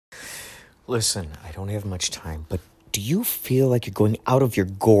Listen, I don't have much time, but do you feel like you're going out of your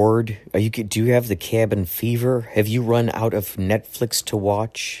gourd? Do you have the cabin fever? Have you run out of Netflix to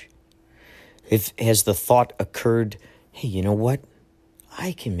watch? Has the thought occurred, hey, you know what?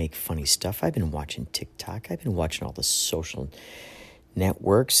 I can make funny stuff. I've been watching TikTok. I've been watching all the social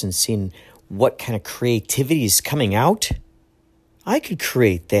networks and seeing what kind of creativity is coming out. I could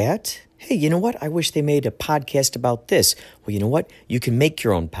create that. Hey, you know what? I wish they made a podcast about this. Well, you know what? You can make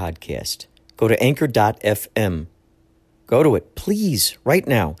your own podcast. Go to anchor.fm. Go to it, please, right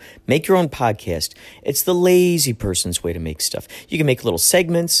now. Make your own podcast. It's the lazy person's way to make stuff. You can make little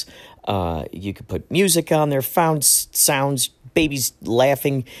segments. You can put music on there, found sounds, babies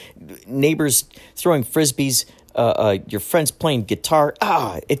laughing, neighbors throwing frisbees, your friends playing guitar.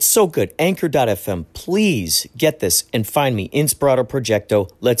 It's so good. Anchor.fm. Please get this and find me. Inspirato Projecto.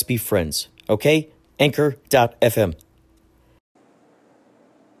 Let's be friends. Okay? Anchor.fm.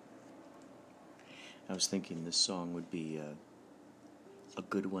 I was thinking this song would be a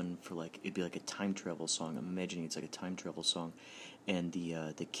good one for it'd be like a time travel song. I'm imagining it's like a time travel song, and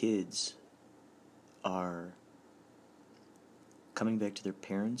the kids are coming back to their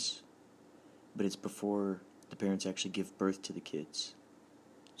parents, but it's before the parents actually give birth to the kids.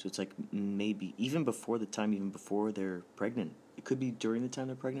 So it's like maybe even before they're pregnant. It could be during the time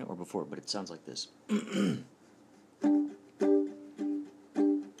they're pregnant or before, but it sounds like this.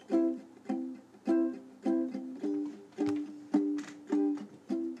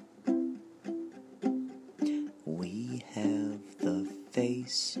 We have the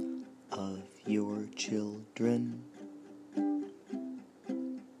face of your children.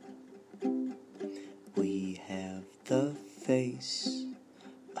 We have the face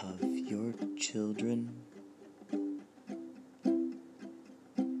of your children.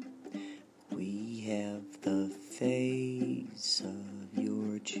 We have the face of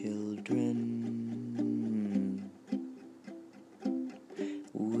your children.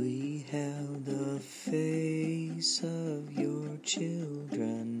 We have the face of your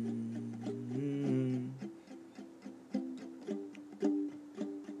children.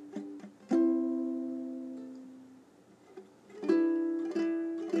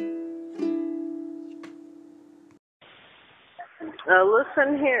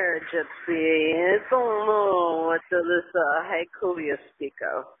 Listen here, Gypsy. I don't know what this haiku you speak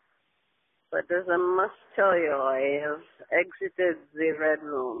of, but as I must tell you, I have exited the red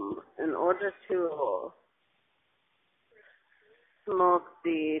room in order to smoke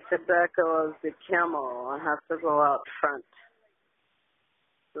the tobacco of the camel. I have to go out front.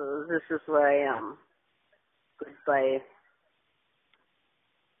 So this is where I am. Goodbye.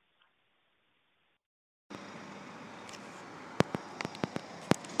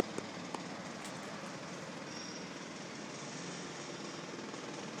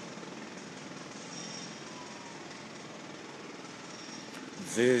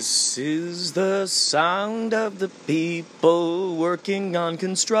 This is the sound of the people working on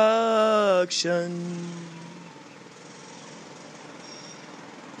construction.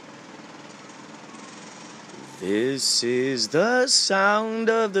 This is the sound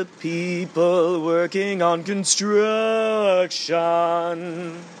of the people working on construction.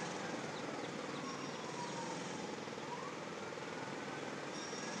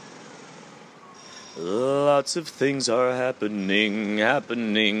 Lots of things are happening. Lots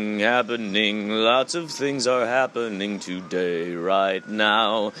of things are happening today, right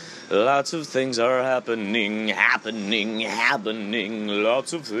now. Lots of things are happening.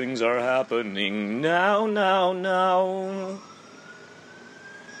 Lots of things are happening now.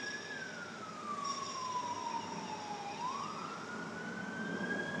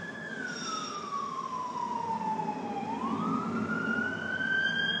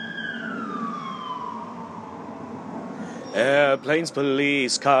 Airplanes,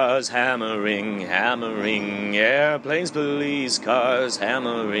 police cars, hammering. Airplanes, police cars,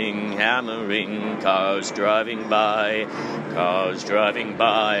 hammering. Cars driving by,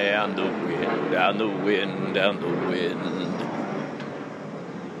 and the wind.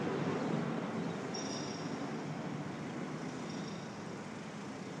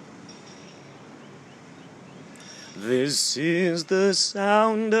 This is the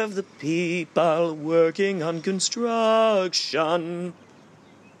sound of the people working on construction.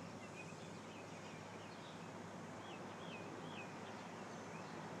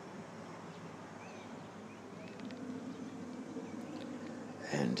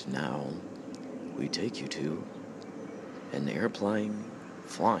 And now we take you to an airplane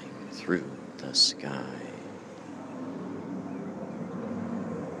flying through the sky.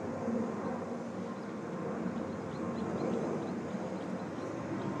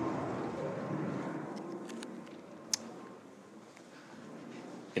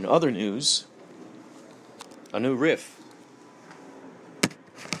 In other news, a new riff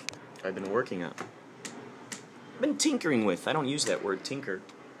I've been working on. I've been tinkering with. I don't use that word tinker,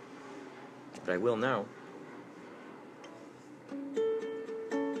 but I will now.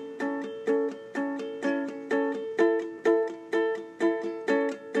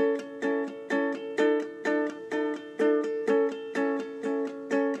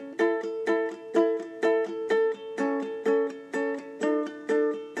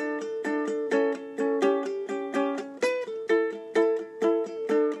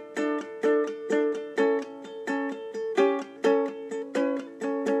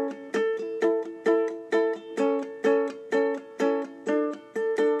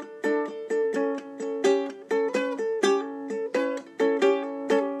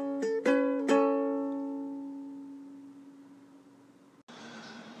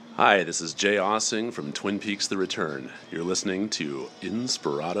 Hi, this is Jay Ossing from Twin Peaks The Return. You're listening to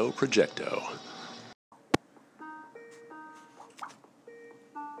Inspirato Projecto.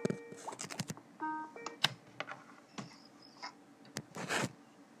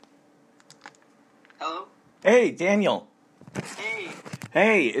 Hello? Hey, Daniel. Hey.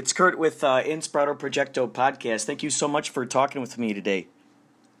 Hey, it's Kurt with Inspirato Projecto podcast. Thank you so much for talking with me today.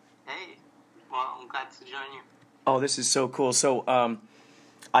 Hey. Well, I'm glad to join you. Oh, this is so cool. So,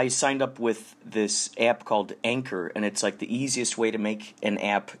 I signed up with this app called Anchor, and it's like the easiest way to make an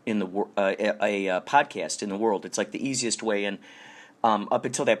app in the a podcast in the world. It's like the easiest way, and up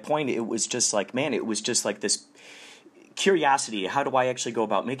until that point, it was just like, man, it was just like this curiosity. How do I actually go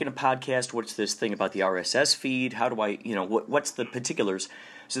about making a podcast? What's this thing about the RSS feed? How do I, what's the particulars?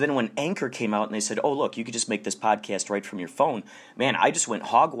 So then when Anchor came out and they said, oh, look, you could just make this podcast right from your phone, man, I just went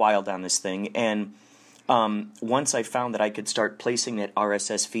hog wild on this thing, and once I found that I could start placing that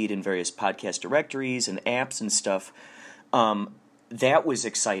RSS feed in various podcast directories and apps and stuff, that was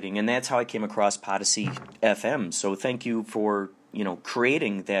exciting, and that's how I came across Podyssey FM. So thank you for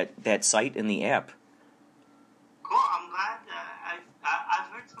creating that site and the app. Cool. I'm glad. I've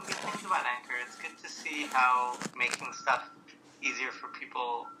heard some good things about Anchor. It's good to see how making stuff easier for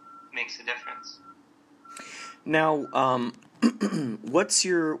people makes a difference. Now, what's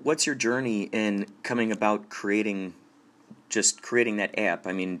your journey in coming about creating that app?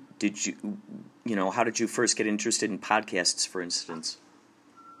 I mean, how did you first get interested in podcasts, for instance?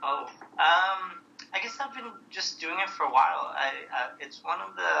 Oh, I guess I've been just doing it for a while. It's one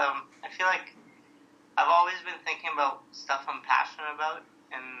of the. I feel like I've always been thinking about stuff I'm passionate about,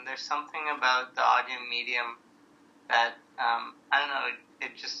 and there's something about the audio medium that I don't know.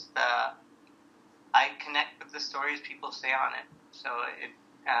 It just I connect with the stories people say on it. So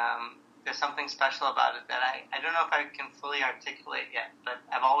there's something special about it that I don't know if I can fully articulate yet, but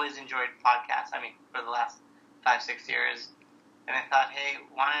I've always enjoyed podcasts. I mean, for the last 5-6 years, and I thought, hey,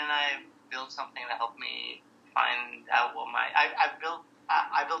 why don't I build something to help me find out what I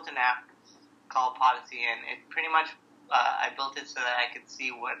built an app called Podyssey, and it pretty much I built it so that I could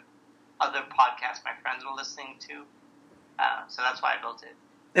see what other podcasts my friends were listening to. So that's why I built it.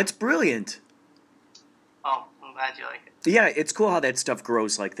 That's brilliant. Oh, I'm glad you like it. Yeah, it's cool how that stuff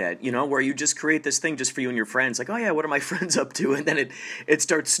grows like that, where you just create this thing just for you and your friends. Like, oh yeah, what are my friends up to? And then it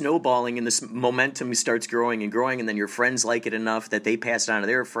starts snowballing, and this momentum starts growing and growing, and then your friends like it enough that they pass it on to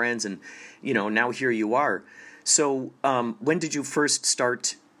their friends, and, now here you are. So when did you first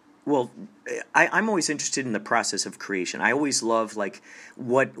start? Well, I'm always interested in the process of creation. I always love, like,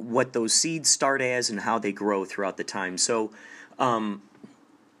 what those seeds start as and how they grow throughout the time. So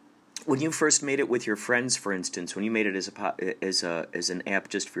when you first made it with your friends, for instance, when you made it as an app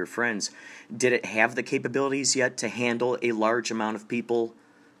just for your friends, did it have the capabilities yet to handle a large amount of people,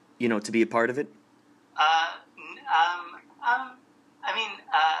 to be a part of it? I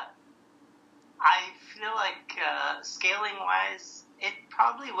feel like scaling wise, it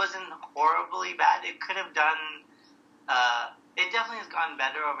probably wasn't horribly bad. It could have done. It definitely has gotten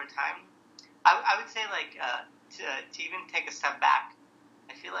better over time. I would say to even take a step back.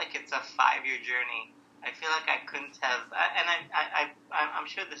 I feel like it's a 5-year journey. I feel like I couldn't have, and I'm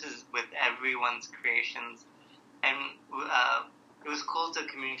sure this is with everyone's creations, and it was cool to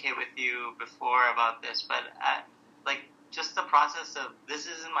communicate with you before about this, but just the process of, this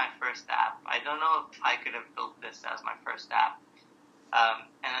isn't my first app. I don't know if I could have built this as my first app.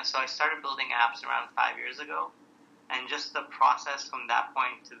 And so I started building apps around 5 years ago, and just the process from that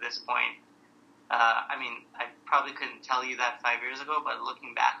point to this point, I probably couldn't tell you that 5 years ago, but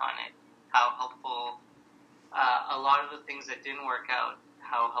looking back on it, how helpful a lot of the things that didn't work out,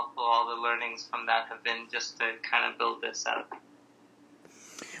 how helpful all the learnings from that have been just to kind of build this out.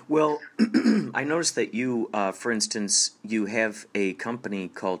 Well, I noticed that you, for instance, you have a company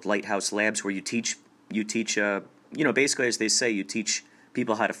called Lighthouse Labs where basically as they say, you teach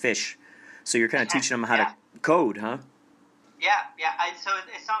people how to fish. So you're kind of teaching them how to code, huh? Yeah. So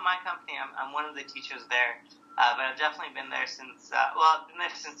it's not my company. I'm one of the teachers there, but I've definitely been there since. I've been there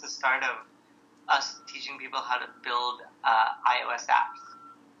since the start of us teaching people how to build iOS apps.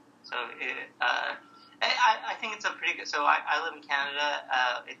 So I think it's a pretty good. So I live in Canada.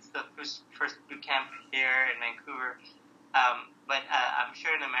 It's the first boot camp here in Vancouver. But I'm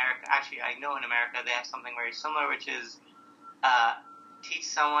sure in America, actually, I know in America they have something very similar, which is teach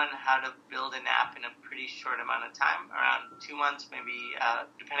someone how to build an app in a pretty short amount of time, around 2 months, maybe,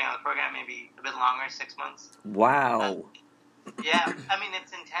 depending on the program, maybe a bit longer, 6 months. Wow. Yeah, I mean,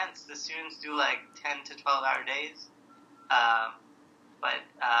 it's intense. The students do like 10 to 12-hour days. But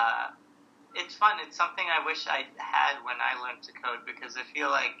it's fun. It's something I wish I had when I learned to code, because I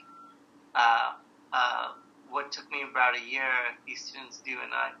feel like what took me about a year, these students do in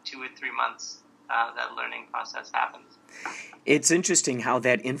 2 or 3 months. That learning process happens. It's interesting how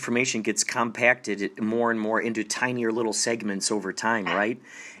that information gets compacted more and more into tinier little segments over time, right?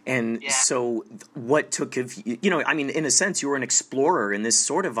 And so what took of I mean, in a sense, you were an explorer in this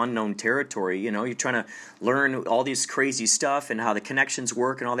sort of unknown territory. You're trying to learn all this crazy stuff and how the connections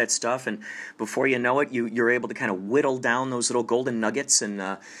work and all that stuff. And before you know it, you're able to kind of whittle down those little golden nuggets and,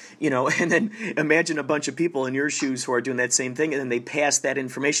 and then imagine a bunch of people in your shoes who are doing that same thing. And then they pass that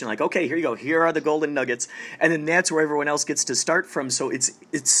information like, okay, here you go. Here are the golden nuggets. And then that's where everyone else gets to start from. So it's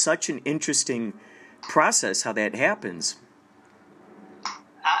such an interesting process how that happens.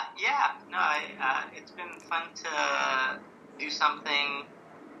 It's been fun to do something,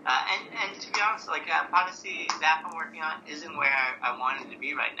 and to be honest, like Podyssey, the app I'm working on isn't where I wanted to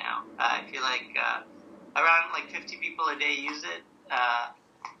be right now. I feel like around like 50 people a day use it,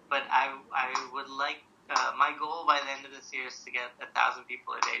 but I would like my goal by the end of this year is to get 1,000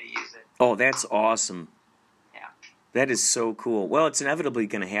 people a day to use it. Oh, that's awesome. Yeah. That is so cool. Well, it's inevitably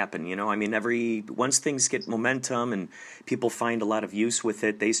going to happen, I mean, once things get momentum and people find a lot of use with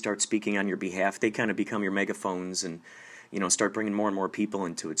it, they start speaking on your behalf. They kind of become your megaphones and, start bringing more and more people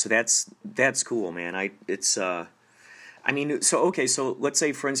into it. So that's cool, man. So let's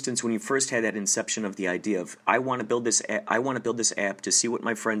say, for instance, when you first had that inception of the idea of, I want to build this app to see what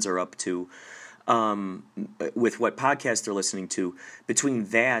my friends are up to, with what podcast they're listening to. Between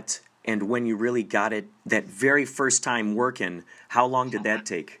that and when you really got it that very first time working, how long did that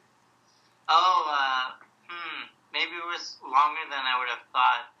take? Maybe it was longer than I would have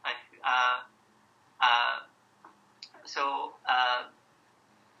thought.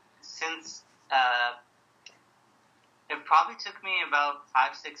 Since it probably took me about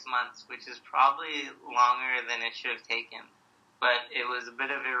 5-6 months, which is probably longer than it should have taken. But it was a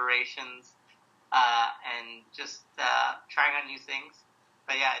bit of iterations and just trying on new things.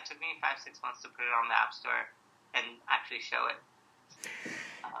 But yeah, it took me 5-6 months to put it on the App Store and actually show it.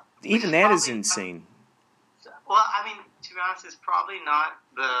 Even that is insane. Well, I mean, to be honest, it's probably not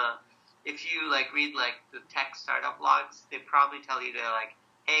if you read the tech startup blogs, they probably tell you to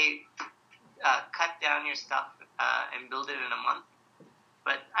hey, cut down your stuff and build it in a month.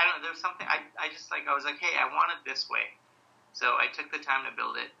 But I don't know, there was something, I was like, hey, I want it this way. So I took the time to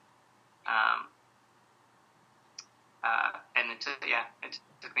build it. And it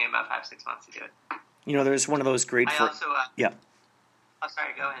took me about 5-6 months to do it. There's one of those great... yeah. Oh,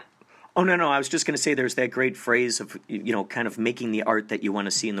 sorry, go ahead. Oh, no, I was just going to say there's that great phrase of, kind of making the art that you want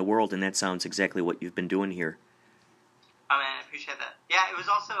to see in the world, and that sounds exactly what you've been doing here. Oh, man, I appreciate that. Yeah, there was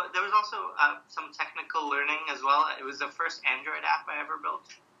also some technical learning as well. It was the first Android app I ever built.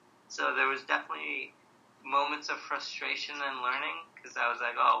 So there was definitely moments of frustration and learning, because I was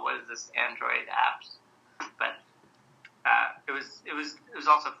like, oh, what is this Android apps? But it was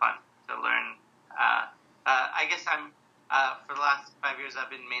also fun to learn. I guess for the last 5 years I've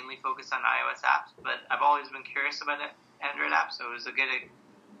been mainly focused on iOS apps, but I've always been curious about Android apps, so it was a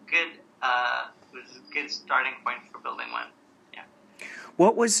good starting point for building one. Yeah.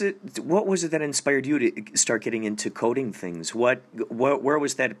 What was it that inspired you to start getting into coding things? Where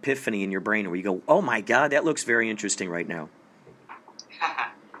was that epiphany in your brain where you go, oh my God, that looks very interesting right now?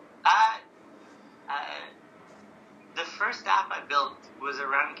 The first app I built was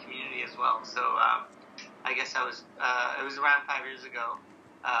around community as well. So I guess it was around 5 years ago,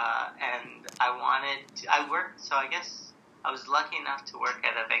 and I guess I was lucky enough to work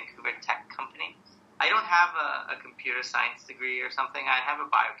at a Vancouver tech company. I don't have a computer science degree or something. I have a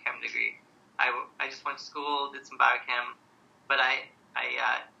biochem degree. I just went to school, did some biochem, but I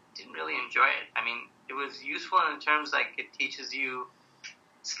didn't really enjoy it. I mean, it was useful in terms it teaches you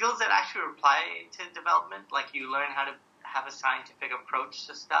skills that actually apply to development. Like you learn how to have a scientific approach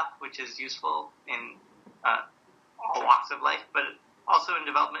to stuff, which is useful in all walks of life, but also in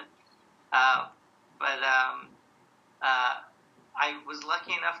development. I was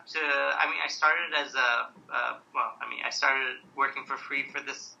lucky enough to. I started as I started working for free for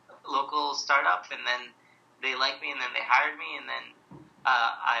this local startup, and then they liked me, and then they hired me, and then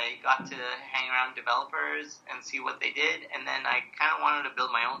I got to hang around developers and see what they did, and then I kind of wanted to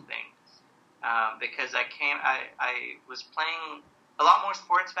build my own thing because I was playing a lot more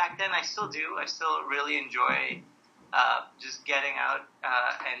sports back then. I still do. I still really enjoy just getting out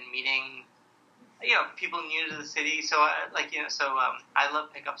and meeting people new to the city. So I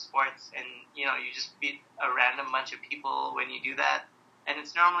love pickup sports, and you just meet a random bunch of people when you do that, and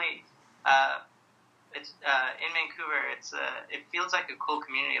it's normally. It's in Vancouver. It feels like a cool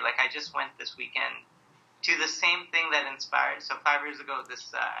community. Like I just went this weekend to the same thing that inspired. So 5 years ago,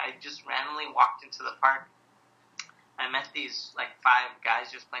 I just randomly walked into the park. I met these like 5 guys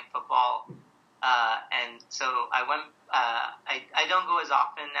just playing football, and so I went. I don't go as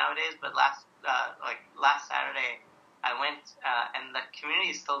often nowadays, but last Saturday I went, and the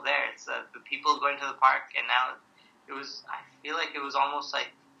community is still there. It's the people going to the park, and now I feel like it was almost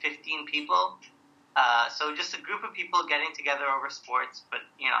like 15 people. So just a group of people getting together over sports, but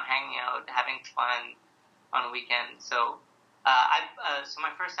hanging out, having fun on a weekend. So so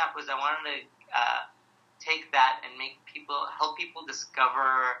my first step was I wanted to take that and help people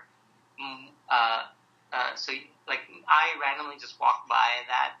discover. I randomly just walked by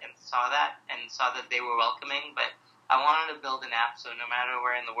that and saw that they were welcoming, but I wanted to build an app so no matter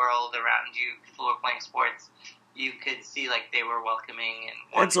where in the world around you people were playing sports, you could see like they were welcoming and.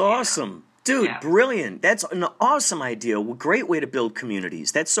 That's awesome. Dude, yeah. Brilliant. That's an awesome idea. Great way to build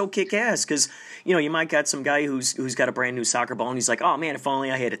communities. That's so kick-ass because, you might got some guy who's got a brand new soccer ball and he's like, oh, man, if only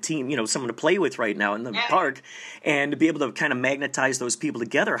I had a team, someone to play with right now in the park. And to be able to kind of magnetize those people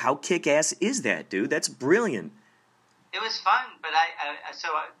together, how kick-ass is that, dude? That's brilliant. It was fun, but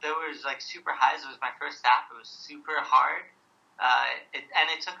there was like super highs. It was my first app. It was super hard.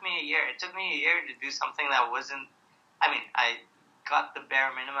 It took me a year. It took me a year to do something that wasn't, I got the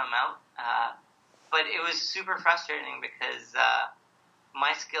bare minimum out, but it was super frustrating because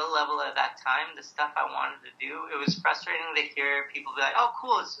my skill level at that time, the stuff I wanted to do, it was frustrating to hear people be like, oh,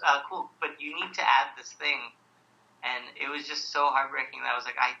 cool, it's cool, but you need to add this thing, and it was just so heartbreaking that I was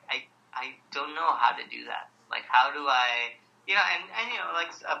like, I don't know how to do that. Like, how do I,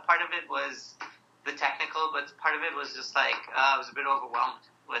 like a part of it was the technical, but part of it was just like, I was a bit overwhelmed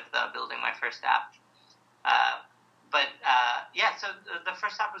with building my first app. So the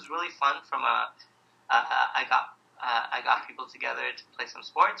first app was really fun. I got people together to play some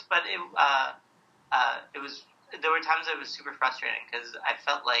sports, but there were times that it was super frustrating because I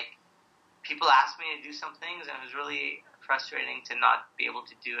felt like people asked me to do some things, and it was really frustrating to not be able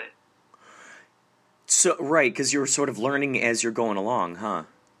to do it. So right, because you're sort of learning as you're going along, huh?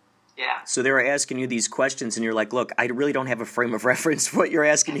 Yeah. So they were asking you these questions, and you're like, "Look, I really don't have a frame of reference for what you're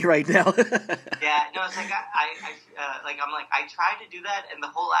asking me right now." Yeah, no, it's like I tried to do that, and the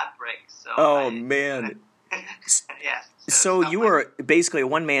whole app breaks. So man. Yeah. So you were basically a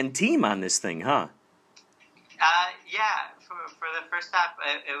one-man team on this thing, huh? Yeah. For the first app,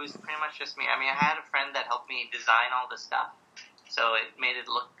 it was pretty much just me. I had a friend that helped me design all the stuff, so it made it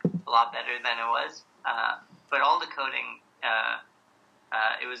look a lot better than it was. But all the coding.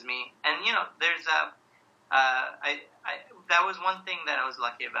 It was me, and there's that was one thing that I was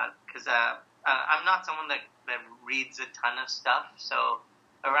lucky about because I'm not someone that reads a ton of stuff. So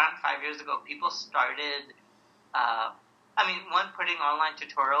around 5 years ago, people started, putting online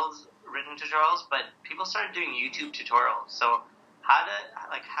tutorials, written tutorials, but people started doing YouTube tutorials. So how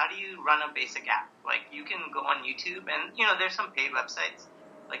do you run a basic app? Like you can go on YouTube, and there's some paid websites.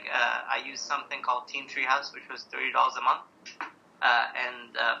 Like I used something called Team Treehouse, which was $30 a month.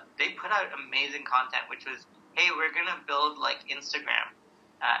 And they put out amazing content, which was, hey, we're going to build like Instagram,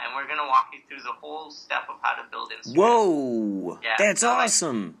 and we're going to walk you through the whole step of how to build Instagram. Whoa! Yeah, that's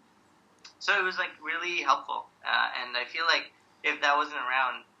awesome. So it was like really helpful, and I feel like if that wasn't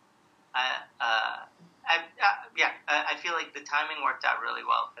around, I feel like the timing worked out really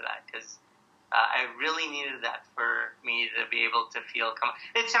well for that because I really needed that for me to be able to feel.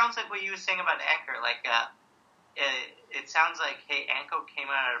 It sounds like what you were saying about Anchor, like. It sounds like, hey, Anko came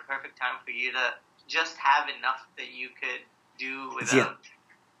out at a perfect time for you to just have enough that you could do without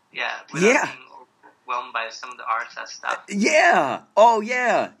being overwhelmed by some of the RSS stuff. Yeah. Oh,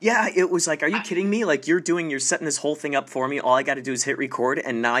 yeah. Yeah, it was like, are you kidding me? Like, you're setting this whole thing up for me. All I got to do is hit record,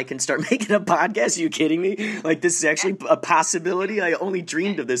 and now I can start making a podcast. Are you kidding me? Like, this is actually a possibility. I only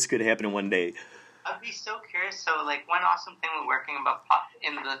dreamed of this could happen one day. I'd be so curious. So, like, one awesome thing with working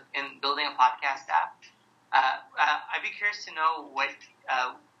in building a podcast app, I'd be curious to know what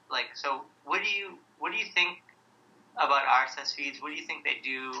do you think about RSS feeds? What do you think they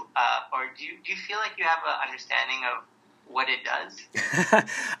do? Or do you feel like you have an understanding of what it does?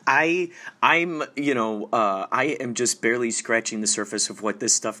 I am just barely scratching the surface of what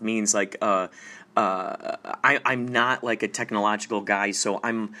this stuff means. Like, I'm not like a technological guy, so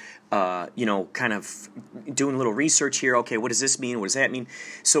I'm, kind of doing a little research here. Okay, what does this mean? What does that mean?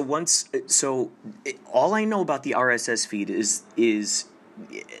 All I know about the RSS feed is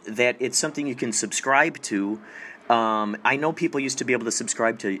that it's something you can subscribe to. I know people used to be able to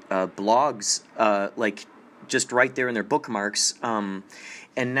subscribe to blogs, like just right there in their bookmarks.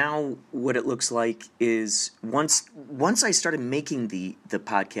 And now what it looks like is once I started making the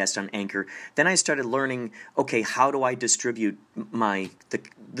podcast on Anchor, then I started learning, okay, how do I distribute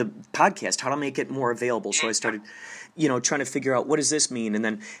the podcast? How to make it more available? So I started, trying to figure out what does this mean? And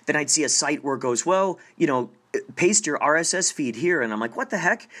then I'd see a site where it goes, well, paste your RSS feed here, and I'm like, what the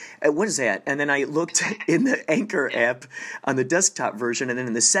heck? What is that? And then I looked in the Anchor app on the desktop version, and then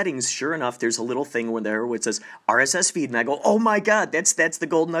in the settings, sure enough, there's a little thing where it says RSS feed, and I go, oh my god, that's the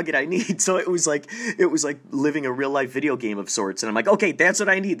gold nugget I need. So it was like living a real life video game of sorts, and I'm like, okay, that's what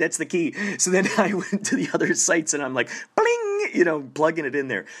I need, that's the key. So then I went to the other sites, and I'm like, bling, plugging it in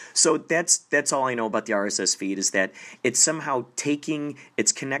there. So that's all I know about the RSS feed, is that it's somehow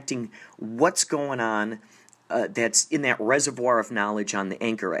it's connecting what's going on. That's in that reservoir of knowledge on the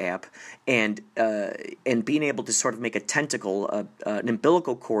Anchor app, and being able to sort of make a tentacle, an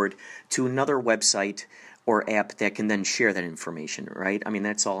umbilical cord to another website or app that can then share that information, right? I mean,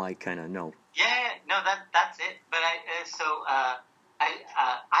 that's all I kind of know. Yeah, no, that's it. But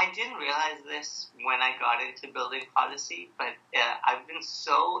I didn't realize this when I got into building Podyssey, but I've been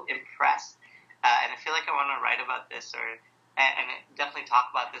so impressed, and I feel like I want to write about this and definitely talk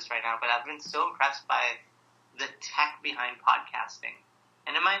about this right now. But I've been so impressed by the tech behind podcasting,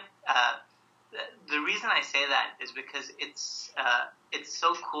 and the reason I say that is because it's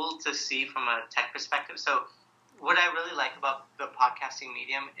so cool to see from a tech perspective. So what I really like about the podcasting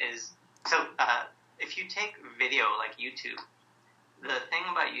medium is, if you take video like YouTube, the thing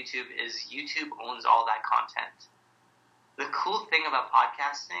about YouTube is YouTube owns all that content. The cool thing about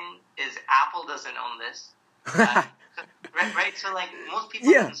podcasting is Apple doesn't own this. Right. So, like, most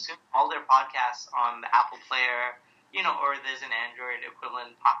people consume all their podcasts on the Apple Player, or there's an Android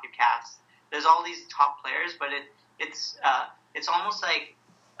equivalent, Pocket Cast. There's all these top players, but it's almost like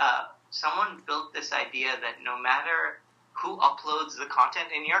someone built this idea that no matter who uploads the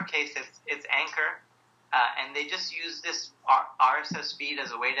content, in your case, it's Anchor, and they just use this RSS feed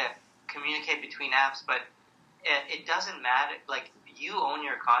as a way to communicate between apps, but it doesn't matter. Like, you own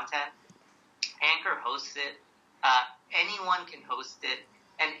your content. Anchor hosts it. Anyone can host it,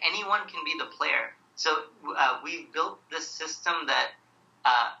 and anyone can be the player. So we've built this system that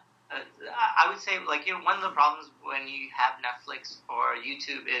I would say, like, one of the problems when you have Netflix or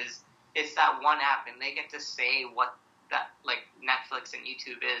YouTube is it's that one app, and they get to say what that, like, Netflix and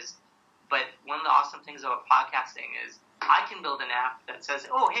YouTube is. But one of the awesome things about podcasting is I can build an app that says,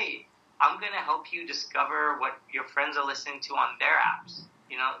 oh, hey, I'm going to help you discover what your friends are listening to on their apps.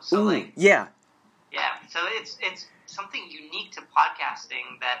 So yeah. Yeah, so it's something unique to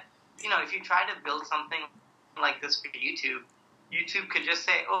podcasting that, if you try to build something like this for YouTube could just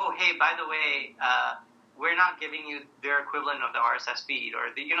say, oh, hey, by the way, we're not giving you their equivalent of the RSS feed,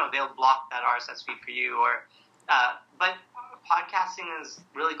 or they'll block that RSS feed for you. But podcasting is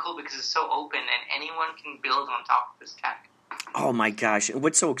really cool because it's so open and anyone can build on top of this tech. Oh my gosh!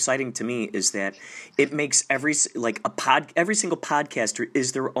 What's so exciting to me is that it makes every single podcaster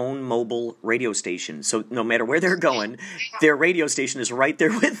is their own mobile radio station. So no matter where they're going, their radio station is right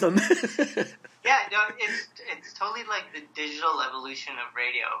there with them. Yeah, no, it's totally like the digital evolution of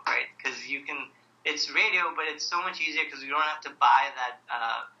radio, right? Because it's radio, but it's so much easier because you don't have to buy that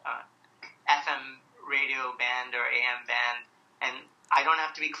FM radio band or AM band, and I don't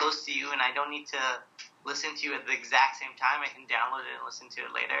have to be close to you, and I don't need to listen to you at the exact same time. I can download it and listen to it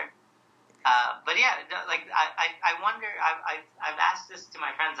later. But yeah, like I wonder. I've asked this to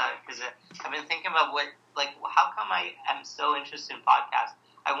my friends because I've been thinking about how come I am so interested in podcasts.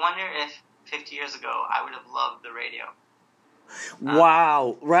 I wonder if 50 years ago I would have loved the radio.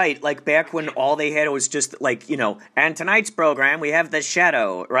 Wow, right. Like back when all they had was just like, and tonight's program we have The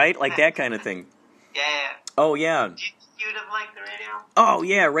Shadow, right? Like that kind of thing. Yeah, yeah. Oh, yeah. You would have liked the radio? Oh,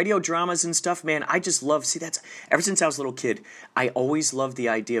 yeah, radio dramas and stuff, man. I just love, see, that's, ever since I was a little kid, I always loved the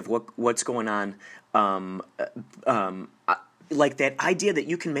idea of what's going on, um, like that idea that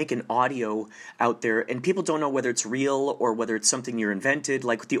you can make an audio out there, and people don't know whether it's real or whether it's something you're invented,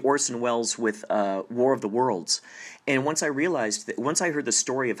 like the Orson Welles with War of the Worlds. And once I heard the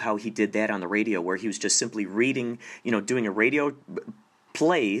story of how he did that on the radio, where he was just simply reading, doing a radio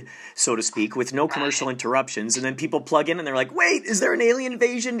play, so to speak, with no commercial interruptions, and then people plug in and they're like, wait, is there an alien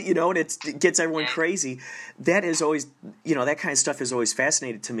invasion? And it gets everyone crazy. That is always, that kind of stuff has always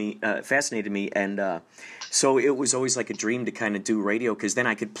fascinated me, and so it was always like a dream to kind of do radio, because then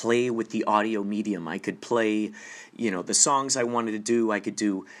I could play with the audio medium. I could play, the songs I wanted to do. I could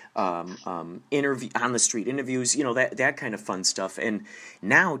do interview on the street interviews, that kind of fun stuff. And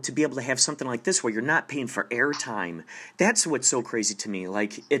now to be able to have something like this where you're not paying for airtime, that's what's so crazy to me.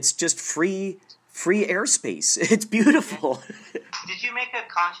 Like, it's just free airspace. It's beautiful. Did you make a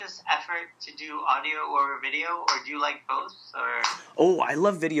conscious effort to do audio or video, or do you like both? Or Oh, I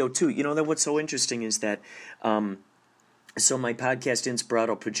love video too. That what's so interesting is that so my podcast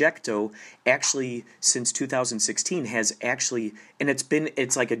Inspirato Projecto actually since 2016 has actually, and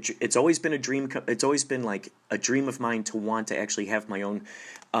it's always been a dream. It's always been like a dream of mine to want to actually have my own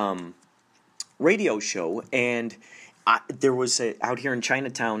radio show. And there was out here in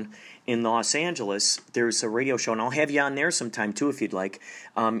Chinatown in Los Angeles, there's a radio show, and I'll have you on there sometime too if you'd like.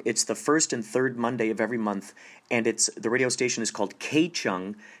 It's the first and third Monday of every month, and the radio station is called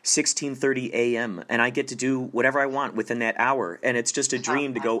K-Chung, 1630 AM, and I get to do whatever I want within that hour, and it's just a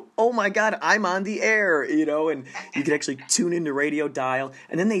dream to go, oh my God, I'm on the air, and you can actually tune into radio dial,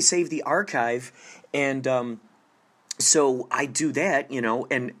 and then they save the archive, and so I do that,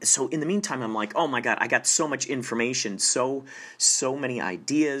 and so in the meantime, I'm like, oh my God, I got so much information, so many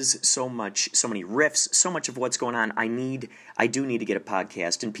ideas, so many riffs, so much of what's going on. I do need to get a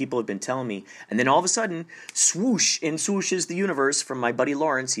podcast, and people have been telling me, and then all of a sudden, swoosh, and swooshes the universe from my buddy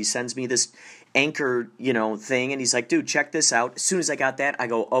Lawrence. He sends me this Anchor, thing, and he's like, dude, check this out. As soon as I got that, I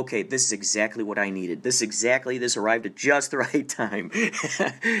go, okay, this is exactly what I needed. This arrived at just the right time.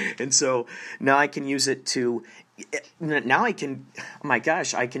 And so now I can use it to,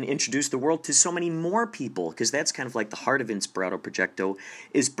 I can introduce the world to so many more people, because that's kind of like the heart of Inspirato Projecto,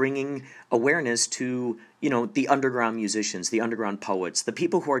 is bringing awareness to, the underground musicians, the underground poets, the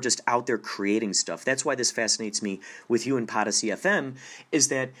people who are just out there creating stuff. That's why this fascinates me with you and Podyssey FM, is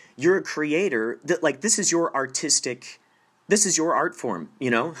that you're a creator, that like this is your art form,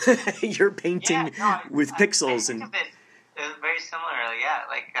 You're painting with pixels. I think of it very similarly, yeah.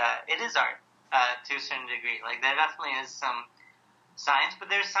 Like, it is art to a certain degree. Like, there definitely is some science, but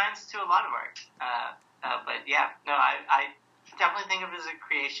there's science to a lot of art. But yeah, no, I definitely think of it as a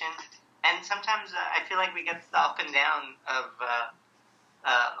creation. And sometimes I feel like we get the up and down of a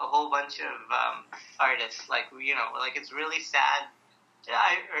whole bunch of artists. Like, like it's really sad.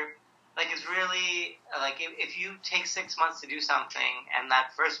 It's really, if you take 6 months to do something, and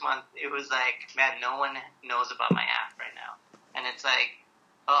that first month, it was like, man, no one knows about my app right now. And it's like,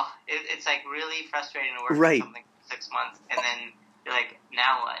 it's like really frustrating to work on something for 6 months, and then you're like,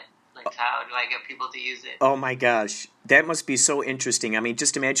 now what? Like, how do I get people to use it? Oh my gosh, that must be so interesting. I mean,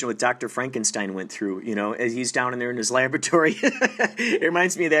 just imagine what Dr. Frankenstein went through, as he's down in there in his laboratory. It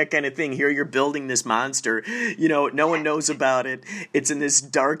reminds me of that kind of thing. Here you're building this monster, no one knows about it. It's in this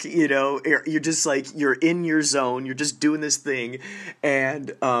dark, you're just like, you're in your zone, you're just doing this thing,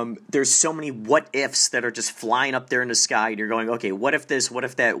 and there's so many what ifs that are just flying up there in the sky, and you're going, okay, what if this, what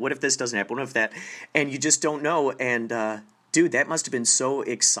if that, what if this doesn't happen, what if that, and you just don't know, and dude, that must have been so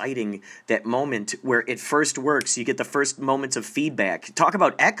exciting, that moment where it first works. You get the first moments of feedback. Talk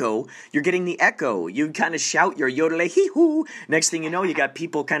about echo. You're getting the echo. You kind of shout your yodel-hee-hoo. Next thing you know, you got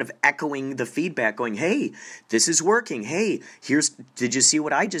people kind of echoing the feedback, going, hey, this is working. Hey, did you see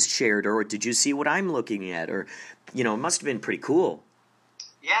what I just shared? Or did you see what I'm looking at? Or, it must have been pretty cool.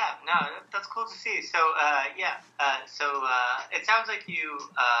 Yeah, no, that's cool to see. So, it sounds like you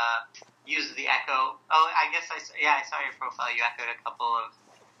use the echo. Oh, I guess I saw your profile. You echoed a couple of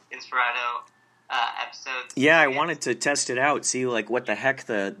Inspirato episodes. Yeah, I wanted to test it out, see like what the heck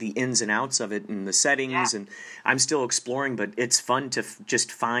the ins and outs of it and the settings, and I'm still exploring, but it's fun to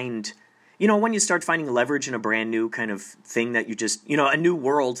just find. When you start finding leverage in a brand new kind of thing that you just, a new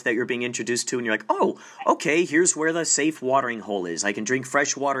world that you're being introduced to, and you're like, oh, okay, here's where the safe watering hole is. I can drink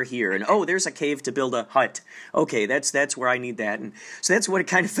fresh water here. And, oh, there's a cave to build a hut. Okay, that's where I need that. And so that's what it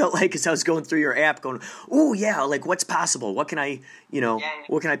kind of felt like as I was going through your app going, oh, yeah, like what's possible? What can I,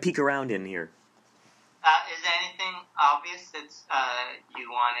 what can I peek around in here? Is there anything obvious that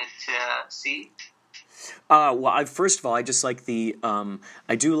you wanted to see? First of all, I just like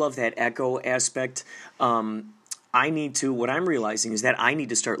I do love that echo aspect. What I'm realizing is that I need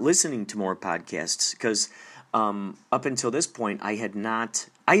to start listening to more podcasts because up until this point, I had not.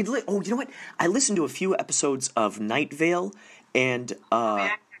 You know what? I listened to a few episodes of Night Vale and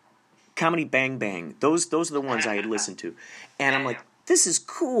Comedy Bang Bang. Those are the ones I had listened to, and I'm like, this is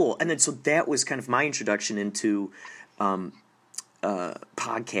cool. And then so that was kind of my introduction into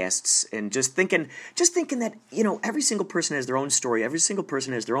podcasts, and just thinking that, you know, every single person has their own story, every single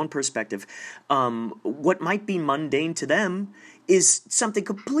person has their own perspective. What might be mundane to them is something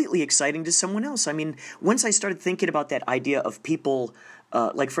completely exciting to someone else. I mean, once I started thinking about that idea of people,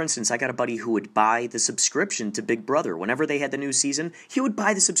 like for instance, I got a buddy who would buy the subscription to Big Brother. Whenever they had the new season, he would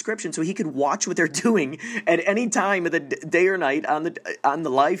buy the subscription so he could watch what they're doing at any time of the day or night on the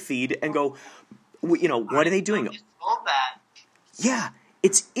live feed and go, you know, what are they doing? Yeah,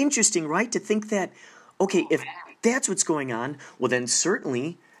 it's interesting, right, to think that, okay, if that's what's going on, well, then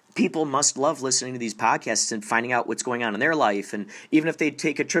certainly people must love listening to these podcasts and finding out what's going on in their life. And even if they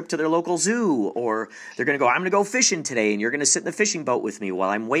take a trip to their local zoo, or they're going to go, I'm going to go fishing today, and you're going to sit in the fishing boat with me while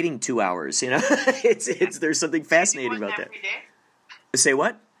I'm waiting 2 hours. You know, there's something fascinating about that. Say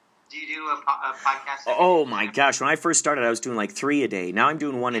what? Do you do a podcast? Oh my gosh! When I first started, I was doing like 3 a day. Now I'm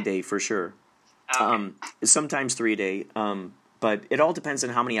doing 1 a day for sure. Okay. Sometimes 3 a day. But it all depends on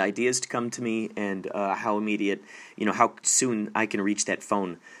how many ideas to come to me and how immediate, you know, how soon I can reach that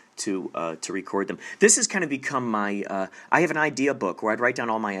phone to record them. This has kind of become my. I have an idea book where I'd write down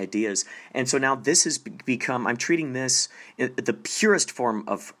all my ideas, and so now this has become. I'm treating this the purest form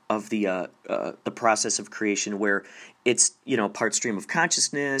of the process of creation, where it's, you know, part stream of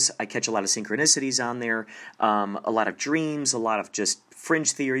consciousness. I catch a lot of synchronicities on there, a lot of dreams, a lot of just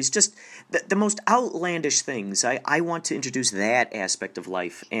fringe theories, just the most outlandish things. I want to introduce that aspect of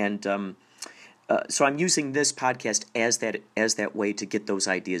life, and so I'm using this podcast as that way to get those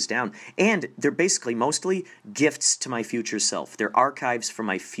ideas down. And they're basically mostly gifts to my future self. They're archives for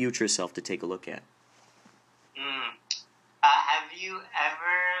my future self to take a look at. Have you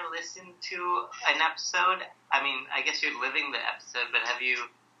ever listened to an episode? I mean, I guess you're living the episode, but have you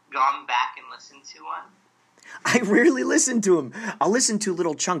gone back and listened to one? I rarely listen to them. I'll listen to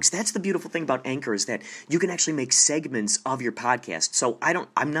little chunks. That's the beautiful thing about Anchor, is that you can actually make segments of your podcast. So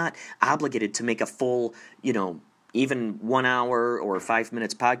I'm not obligated to make a full, you know, even 1 hour or 5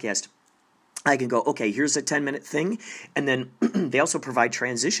 minutes podcast. I can go, okay, here's a 10-minute thing, and then they also provide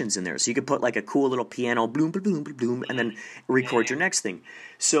transitions in there. So you could put like a cool little piano, bloom, bloom, bloom, bloom, bloom, and then record your next thing.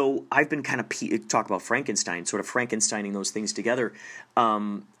 So I've been kind of talk about Frankenstein, sort of Frankensteining those things together.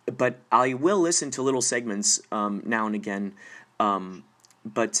 But I will listen to little segments now and again.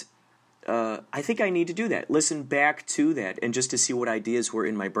 But I think I need to do that. Listen back to that, and just to see what ideas were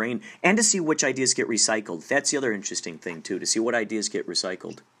in my brain, and to see which ideas get recycled. That's the other interesting thing, too, to see what ideas get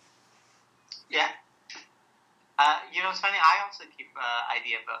recycled. Yeah. You know, it's funny, I also keep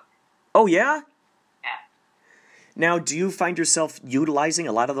idea book. Oh, yeah? Yeah. Now, do you find yourself utilizing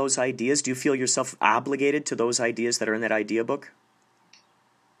a lot of those ideas? Do you feel yourself obligated to those ideas that are in that idea book?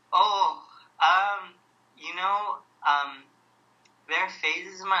 Oh, you know, there are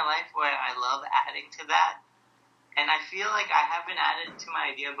phases in my life where I love adding to that. And I feel like I haven't added to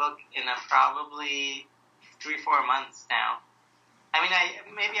my idea book in probably 3-4 months now. I mean,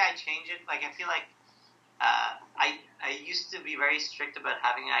 maybe I change it. Like, I feel like I used to be very strict about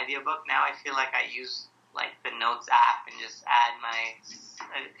having an idea book. Now I feel like I use, like, the Notes app and just add my...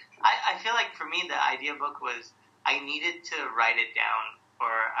 I feel like for me the idea book was I needed to write it down,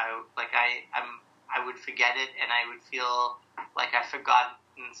 or I would forget it, and I would feel like I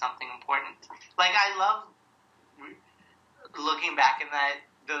forgotten something important. Like, I love looking back in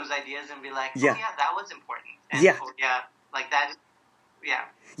those ideas and be like, oh yeah, that was important. And, oh, yeah, like that. Yeah.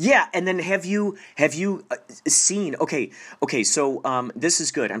 Yeah, and then have you seen? Okay. So this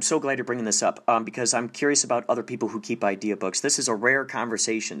is good. I'm so glad you're bringing this up because I'm curious about other people who keep idea books. This is a rare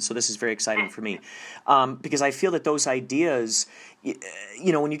conversation, so this is very exciting for me because I feel that those ideas,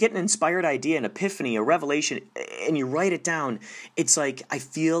 you know, when you get an inspired idea, an epiphany, a revelation, and you write it down, it's like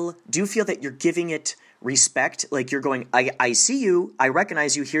do you feel that you're giving it respect? Like you're going, I see you, I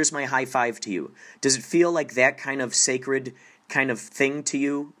recognize you. Here's my high five to you. Does it feel like that kind of sacred kind of thing to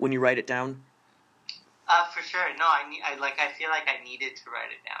you when you write it down? For sure. No, I feel like I needed to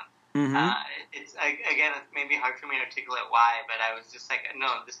write it down. Mm-hmm. It's maybe hard for me to articulate why, but I was just like, no,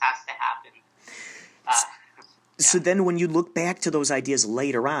 this has to happen. So then when you look back to those ideas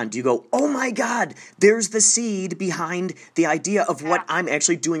later on, do you go, oh my God, there's the seed behind the idea of what I'm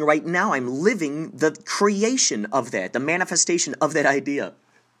actually doing right now. I'm living the creation of that, the manifestation of that idea.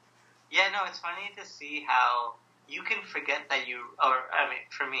 Yeah, no, it's funny to see how you can forget that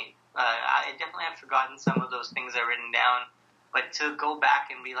for me, I definitely have forgotten some of those things I've written down, but to go back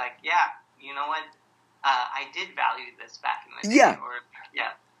and be like, yeah, you know what, I did value this back in the day. Yeah.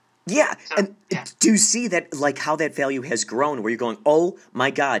 Yeah. Yeah, So, and yeah. do you see that, like, how that value has grown? Where you're going, oh my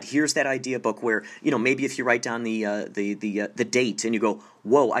God, here's that idea book where, you know, maybe if you write down the date and you go,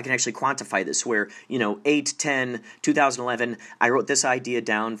 whoa, I can actually quantify this. Where, you know, 8/10/2011, I wrote this idea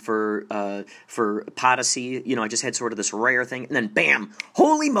down for Podyssey. You know, I just had sort of this rare thing, and then bam,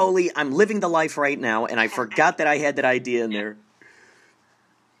 holy moly, I'm living the life right now, and I forgot that I had that idea in there.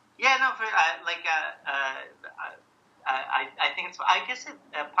 Yeah, no, I think it's. I guess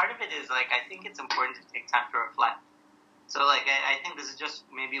part of it is like I think it's important to take time to reflect. So like I think this is just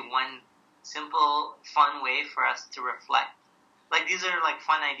maybe one simple, fun way for us to reflect. Like these are like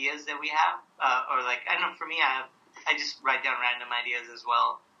fun ideas that we have, or like I don't know. For me, I just write down random ideas as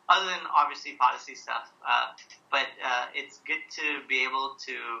well, other than obviously Podyssey stuff. But it's good to be able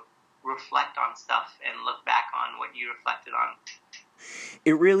to reflect on stuff and look back on what you reflected on.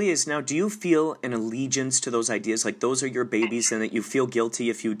 It really is. Now, do you feel an allegiance to those ideas? Like those are your babies and that you feel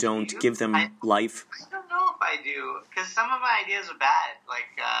guilty if you don't give them life? I don't know if I do, because some of my ideas are bad.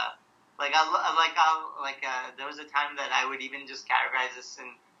 There was a time that I would even just categorize this and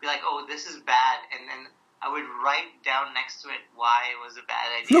be like, oh, this is bad. And then I would write down next to it why it was a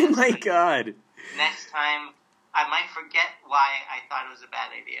bad idea. Oh my God. Next time, I might forget why I thought it was a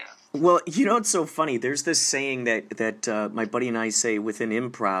bad idea. Well, you know, it's so funny. There's this saying that my buddy and I say within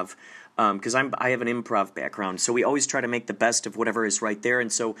improv, because I have an improv background, so we always try to make the best of whatever is right there.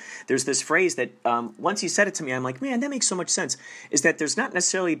 And so there's this phrase that once you said it to me, I'm like, man, that makes so much sense. Is that there's not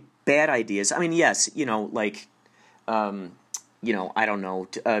necessarily bad ideas. I mean, yes, you know, like. I don't know,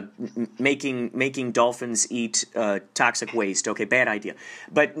 making dolphins eat toxic waste. Okay, bad idea.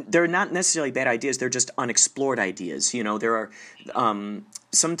 But they're not necessarily bad ideas. They're just unexplored ideas. You know, there are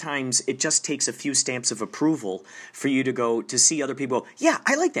sometimes it just takes a few stamps of approval for you to go to see other people go, yeah,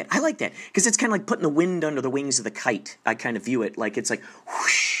 I like that. Because it's kind of like putting the wind under the wings of the kite. I kind of view it like it's like,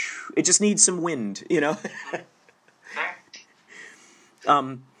 whoosh, it just needs some wind, you know?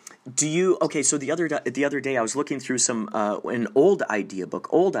 So the other day I was looking through some an old idea book,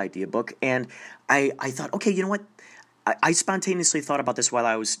 and I thought, okay, you know what? I spontaneously thought about this while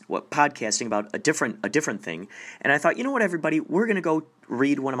I was podcasting about a different thing, and I thought, you know what, everybody, we're gonna go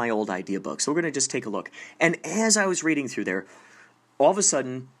read one of my old idea books. So we're gonna just take a look. And as I was reading through there, all of a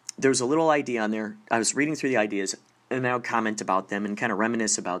sudden there was a little idea on there. I was reading through the ideas, and I would comment about them and kind of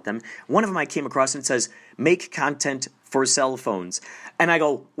reminisce about them. One of them I came across and it says, make content for cell phones. And I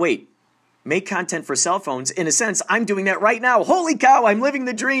go, wait, make content for cell phones? In a sense, I'm doing that right now. Holy cow, I'm living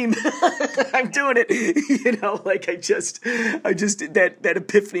the dream. I'm doing it. You know, like I just that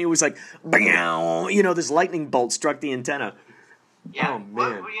epiphany was like, bam, you know, this lightning bolt struck the antenna. Yeah. Oh,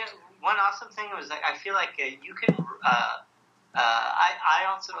 man. One awesome thing was like, I feel like you can,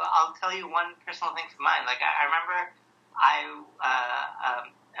 I'll tell you one personal thing from mine. Like I remember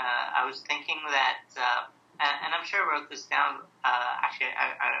I was thinking that, and I'm sure I wrote this down. Actually,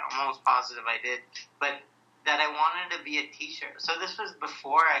 I'm almost positive I did, but that I wanted to be a teacher. So this was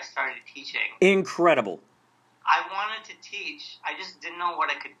before I started teaching. Incredible. I wanted to teach. I just didn't know what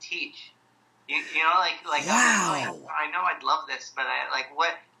I could teach. You know, like wow. I know I'd love this, but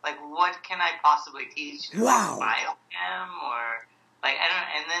what can I possibly teach? Wow. Like biochem or like I don't.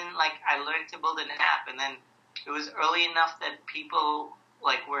 And then like I learned to build an app, and then it was early enough that people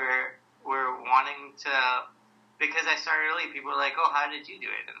like were wanting to, because I started early, people were like, oh, how did you do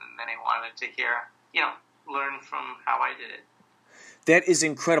it? And then they wanted to hear, you know, learn from how I did it. That is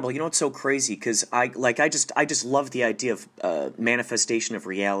incredible. You know, it's so crazy because I just love the idea of manifestation of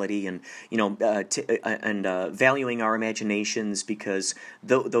reality and, you know, valuing our imaginations, because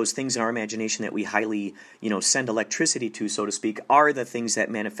those things in our imagination that we highly, you know, send electricity to, so to speak, are the things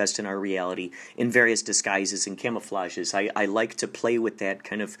that manifest in our reality in various disguises and camouflages. I like to play with that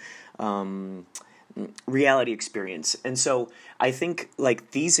kind of reality experience. And so I think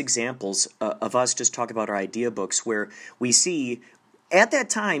like these examples of us just talk about our idea books where we see at that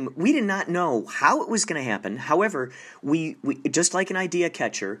time we did not know how it was going to happen. However, we just like an idea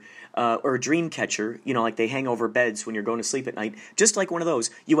catcher or a dream catcher, you know, like they hang over beds when you're going to sleep at night, just like one of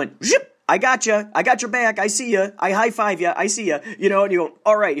those, you went zip, I got you. I got your back. I see you. I high five you. I see you. You know, and you go,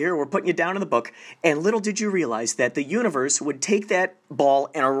 all right, here, we're putting you down in the book. And little did you realize that the universe would take that ball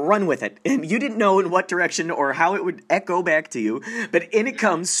and run with it. And you didn't know in what direction or how it would echo back to you. But in it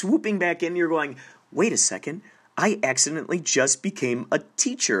comes, swooping back in, you're going, wait a second. I accidentally just became a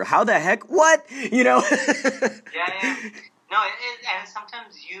teacher. How the heck? What? You know? Yeah. No, and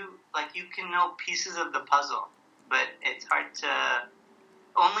sometimes you can know pieces of the puzzle, but it's hard to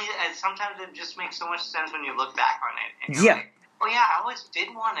only. And sometimes it just makes so much sense when you look back on it, and you're like, oh yeah, I always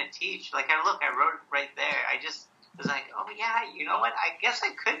did want to teach. Like I wrote it right there. I just was like, oh yeah, you know what? I guess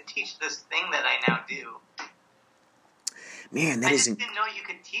I could teach this thing that I now do. Man, that I isn't. just didn't know you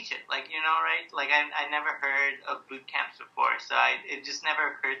could teach it. Like, right? Like I never heard of boot camps before, so it just never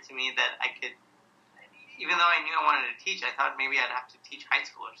occurred to me that I could. Even though I knew I wanted to teach, I thought maybe I'd have to teach high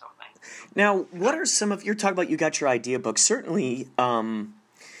school or something. Now, what are some of... You're talking about you got your idea book. Certainly,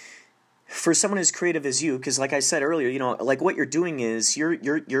 for someone as creative as you, because like I said earlier, like what you're doing is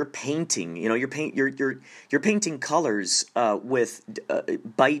you're painting. You're painting colors with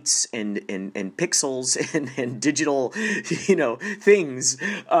bytes and pixels and digital, things.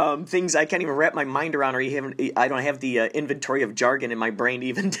 Things I can't even wrap my mind around, or I don't have the inventory of jargon in my brain to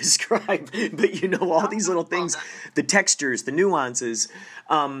even describe. But all these little things, the textures, the nuances.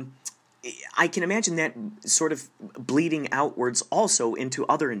 I can imagine that sort of bleeding outwards also into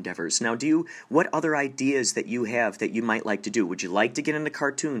other endeavors. Now, what other ideas that you have that you might like to do? Would you like to get into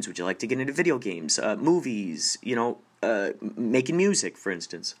cartoons? Would you like to get into video games, movies, making music, for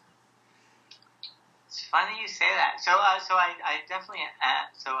instance? It's funny you say that. So I definitely,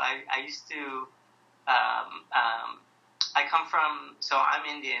 I used to, I come from, so I'm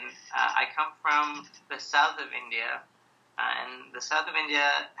Indian. I come from the south of India. And the south of India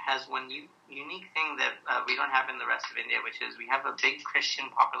has one unique thing that we don't have in the rest of India, which is we have a big Christian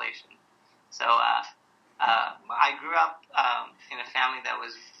population. So I grew up in a family that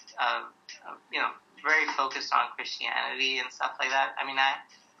was, very focused on Christianity and stuff like that. I mean, I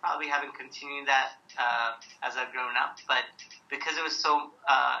probably haven't continued that as I've grown up, but because it was so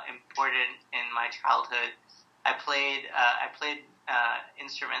important in my childhood, I played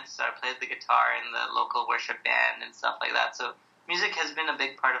instruments. So I played the guitar in the local worship band and stuff like that. So music has been a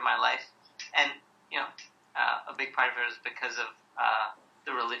big part of my life, and a big part of it is because of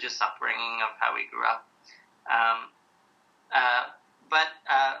the religious upbringing of how we grew up. But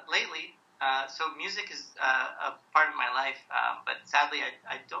lately, so music is a part of my life. But sadly,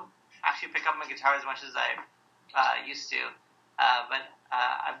 I don't actually pick up my guitar as much as I used to. But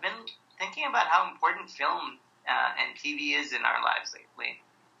I've been thinking about how important film and TV is in our lives lately.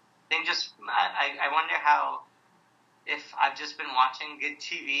 I wonder how, if I've just been watching good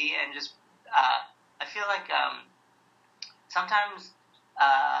TV and just, I feel like sometimes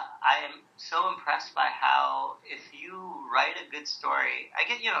I am so impressed by how if you write a good story, I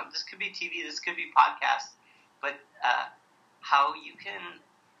get, this could be TV, this could be podcast, but how you can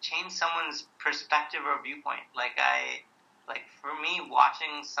change someone's perspective or viewpoint. Like for me,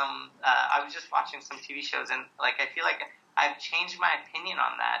 watching I was just watching some TV shows, and I feel like I've changed my opinion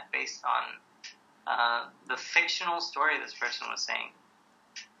on that based on the fictional story this person was saying.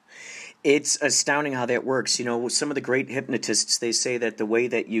 It's astounding how that works. Some of the great hypnotists, they say that the way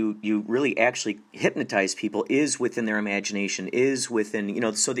that you really actually hypnotize people is within their imagination, is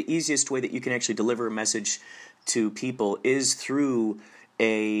within, so the easiest way that you can actually deliver a message to people is through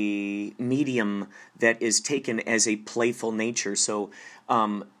a medium that is taken as a playful nature. So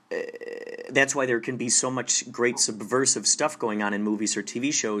that's why there can be so much great subversive stuff going on in movies or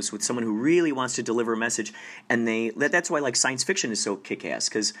TV shows with someone who really wants to deliver a message, and that's why science fiction is so kick-ass,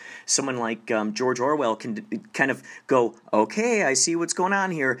 because someone like George Orwell can kind of go, okay, I see what's going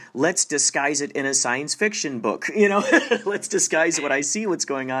on here, let's disguise it in a science fiction book, let's disguise what I see what's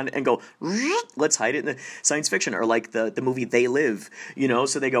going on and go, let's hide it in the science fiction. Or like the movie They Live,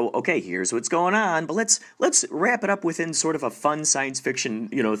 so they go, okay, here's what's going on, but let's wrap it up within sort of a fun science fiction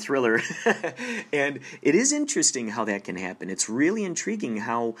thriller. And it is interesting how that can happen. It's really intriguing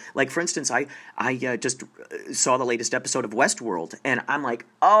how, for instance, I just saw the latest episode of Westworld, and I'm like,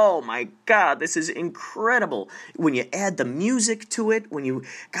 oh my God, this is incredible. When you add the music to it, when you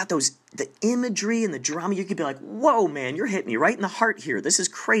got the imagery and the drama, you could be like, whoa, man, you're hitting me right in the heart here. This is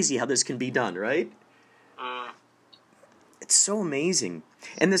crazy how this can be done, right? It's so amazing.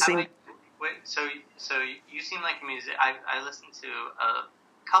 And the same... Wait, so you seem like music. I listened to a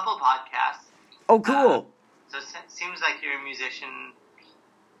couple podcasts. Oh, cool. So it seems like you're a musician.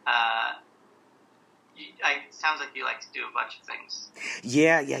 Sounds like you like to do a bunch of things.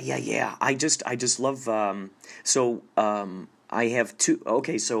 Yeah. I just love. I have two.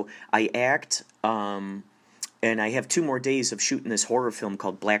 Okay, so I act. And I have 2 more days of shooting this horror film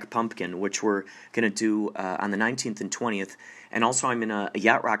called Black Pumpkin, which we're gonna do on the 19th and 20th. And also, I'm in a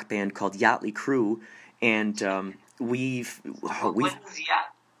yacht rock band called Yachtly Crew, and What is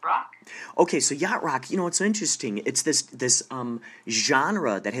yacht rock? Okay, so yacht rock, it's interesting. It's this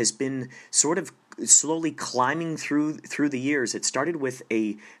genre that has been sort of slowly climbing through the years. It started with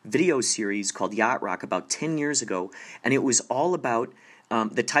a video series called Yacht Rock about 10 years ago, and it was all about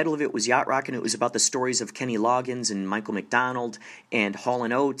the title of it was Yacht Rock, and it was about the stories of Kenny Loggins and Michael McDonald and Hall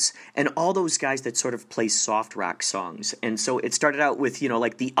 & Oates and all those guys that sort of play soft rock songs. And so it started out with,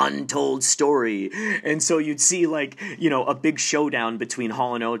 like the untold story. And so you'd see a big showdown between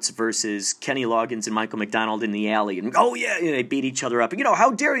Hall & Oates versus Kenny Loggins and Michael McDonald in the alley. And they beat each other up. And,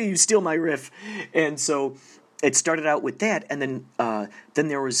 how dare you steal my riff? And so it started out with that, and then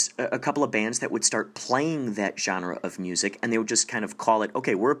there was a couple of bands that would start playing that genre of music, and they would just kind of call it,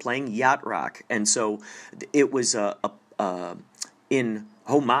 okay, we're playing yacht rock. And so it was in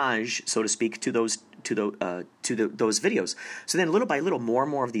homage, so to speak, to those videos. So then little by little, more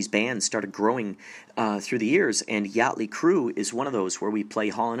and more of these bands started growing through the years, and Yachtly Crew is one of those where we play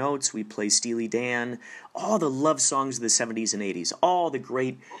Hall & Oates, we play Steely Dan, all the love songs of the 70s and 80s, all the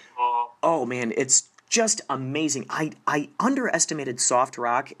great, oh man, it's just amazing. I underestimated soft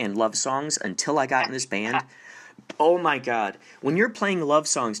rock and love songs until I got in this band. Oh my God. When you're playing love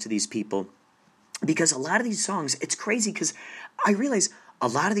songs to these people, because a lot of these songs, it's crazy because I realize a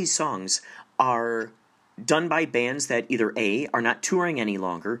lot of these songs are done by bands that either A, are not touring any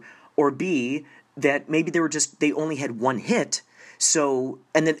longer, or B, that maybe they only had one hit. So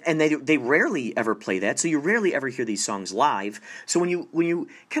they rarely ever play that. So you rarely ever hear these songs live. So when you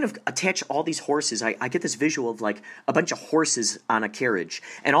kind of attach all these horses, I get this visual of like a bunch of horses on a carriage,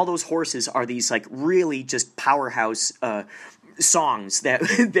 and all those horses are these like really just powerhouse songs that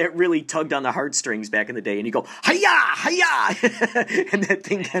that really tugged on the heartstrings back in the day. And you go hi-ya, hi-ya, and that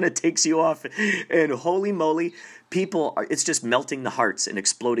thing kind of takes you off. And holy moly, people it's just melting the hearts and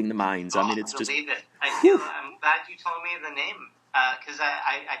exploding the minds. I mean, it's just. Believe it. I'm glad you told me the name. Because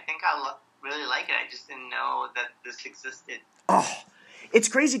I think I really like it. I just didn't know that this existed. Oh, it's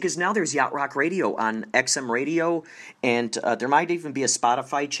crazy because now there's Yacht Rock Radio on XM Radio, and there might even be a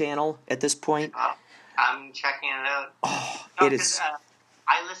Spotify channel at this point. I'm checking it out. Oh, it is.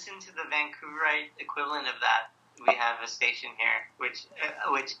 I listen to the Vancouverite equivalent of that. We have a station here, which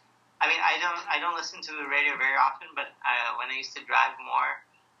I mean, I don't listen to the radio very often, but when I used to drive more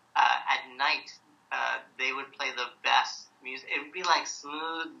at night, they would play the best music. It would be like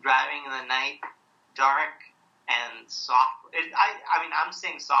smooth driving in the night, dark and soft. I mean, I'm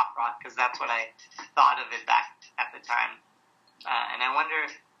saying soft rock because that's what I thought of it back at the time. And I wonder,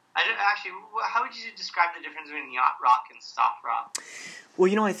 how would you describe the difference between yacht rock and soft rock?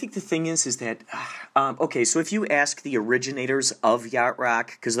 Well, I think the thing is that, okay, so if you ask the originators of yacht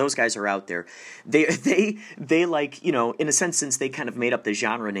rock, because those guys are out there, they like, in a sense, since they kind of made up the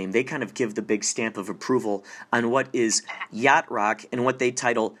genre name, they kind of give the big stamp of approval on what is yacht rock and what they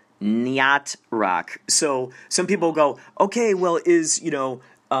title yacht rock. So some people go, okay, well,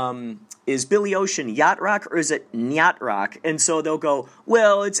 is Billy Ocean yacht rock or is it yacht rock? And so they'll go,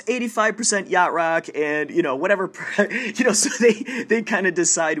 well, it's 85% yacht rock and, whatever, so they kind of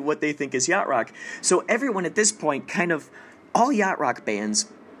decide what they think is yacht rock. So everyone at this point kind of, all yacht rock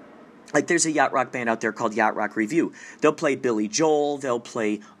bands, like there's a yacht rock band out there called Yacht Rock Review. They'll play Billy Joel, they'll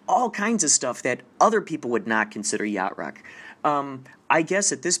play all kinds of stuff that other people would not consider yacht rock. I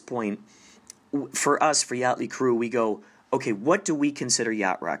guess at this point, for us, for Yachtly Crew, we go, okay, what do we consider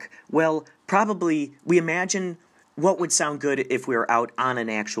yacht rock? Well, probably we imagine what would sound good if we were out on an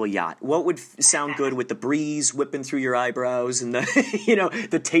actual yacht. What would sound good with the breeze whipping through your eyebrows and the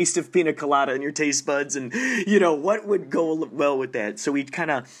the taste of pina colada in your taste buds, and what would go well with that? So we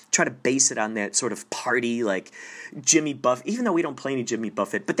kind of try to base it on that sort of party, like Jimmy Buffett, even though we don't play any Jimmy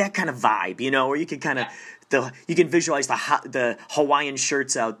Buffett, but that kind of vibe, where you can kind of you can visualize the Hawaiian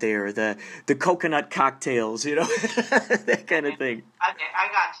shirts out there, the coconut cocktails, that kind of thing. Okay, I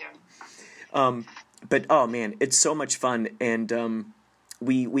got you. But oh man, it's so much fun, and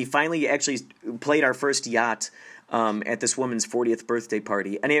we finally actually played our first yacht at this woman's 40th birthday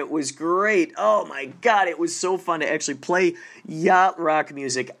party, and it was great. Oh my God, it was so fun to actually play yacht rock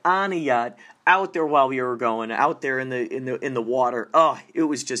music on a yacht out there while we were going out there in the water. Oh, it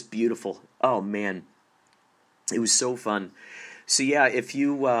was just beautiful. Oh man. It was so fun. So yeah, if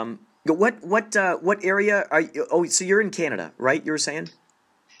you what area are you? Oh, so you're in Canada, right? You were saying?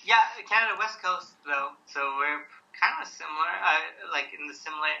 Yeah, Canada West Coast though, so we're kind of similar, like in the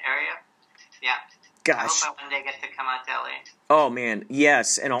similar area. Yeah. Gosh. I hope I one day get to come out to LA. Oh man,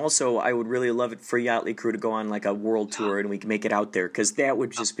 yes, and also I would really love it for Yachtly Crew to go on like a world tour and we can make it out there because that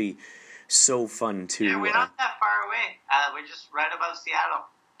would just be so fun too. Yeah, we're not that far away. We're just right above Seattle.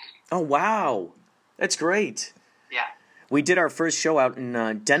 Oh wow, that's great. Yeah. We did our first show out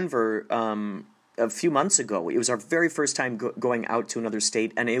in Denver a few months ago. It was our very first time going out to another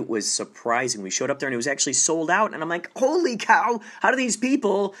state, and it was surprising. We showed up there, and it was actually sold out, and I'm like, holy cow, how do these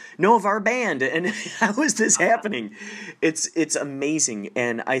people know of our band? And how is this happening? It's amazing,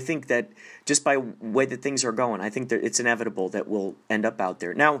 and I think that just by the way that things are going, I think that it's inevitable that we'll end up out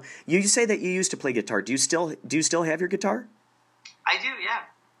there. Now, you say that you used to play guitar. Do you still have your guitar? I do,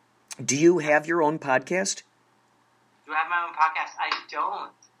 yeah. Do you have your own podcast? Do I have my own podcast? I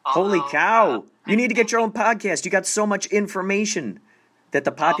don't. Holy cow! You need to get your own podcast. You got so much information that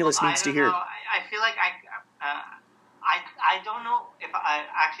the populace needs to hear. I feel like I don't know if I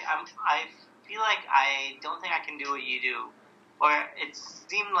feel like I don't think I can do what you do, or it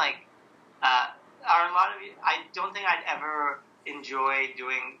seemed like are a lot of you. I don't think I'd ever enjoy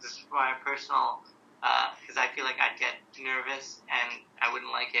doing this for my personal, because I feel like I'd get nervous and I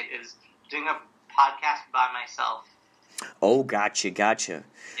wouldn't like it. Is doing a podcast by myself. Oh, gotcha. Yeah,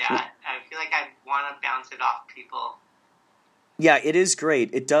 I feel like I want to bounce it off people. Yeah, it is great.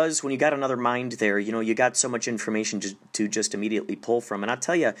 It does, when you got another mind there, you got so much information to just immediately pull from. And I'll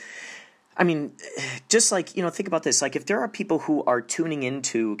tell you, I mean, just like, think about this. Like, if there are people who are tuning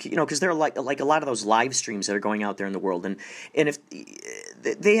into, because there are like a lot of those live streams that are going out there in the world, and if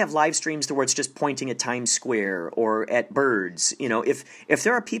they have live streams to where it's just pointing at Times Square or at birds, if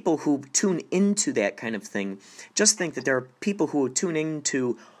there are people who tune into that kind of thing, just think that there are people who tune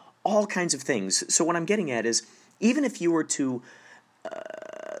into all kinds of things. So what I'm getting at is, even if you were to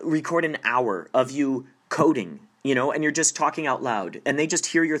record an hour of you coding, and you're just talking out loud, and they just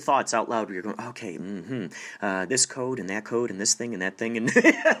hear your thoughts out loud, where you're going, okay, this code and this thing and that thing, and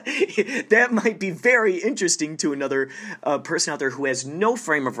that might be very interesting to another person out there who has no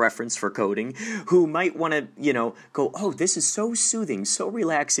frame of reference for coding, who might want to, go, oh, this is so soothing, so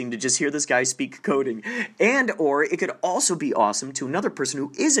relaxing to just hear this guy speak coding, or it could also be awesome to another person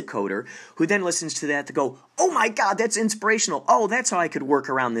who is a coder, who then listens to that to go, oh my God, that's inspirational. Oh, that's how I could work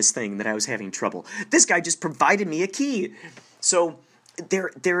around this thing that I was having trouble. This guy just provided me a key. So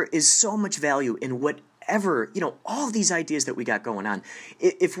there is so much value in whatever, all these ideas that we got going on.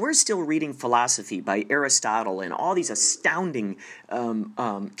 If we're still reading philosophy by Aristotle and all these astounding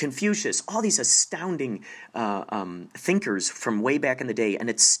Confucius, all these astounding thinkers from way back in the day, and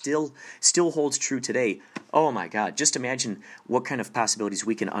it still holds true today, oh my God, just imagine what kind of possibilities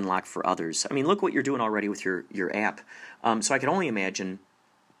we can unlock for others. I mean, look what you're doing already with your app. So I can only imagine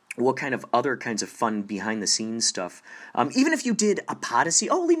what kind of other kinds of fun behind-the-scenes stuff. Even if you did a Podyssey,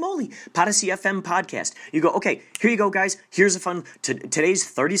 holy moly, Podyssey FM podcast. You go, okay, here you go, guys. Here's a fun, today's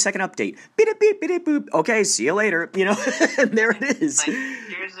 30-second update. Beep, beep, beep, boop. Okay, see you later. And there it is. Like,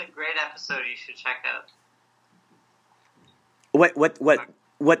 here's a great episode you should check out.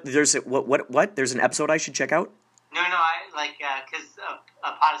 What? There's an episode I should check out? No, because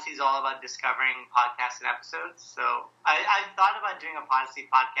Podyssey is all about discovering podcasts and episodes. So I've thought about doing a Podyssey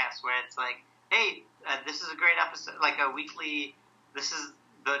podcast where it's like, hey, this is a great episode, like a weekly, this is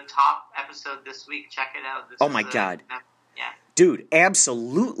the top episode this week, check it out. Oh my God. Yeah. Dude,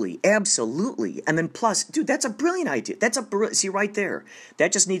 absolutely. And then plus, dude, that's a brilliant idea. See right there.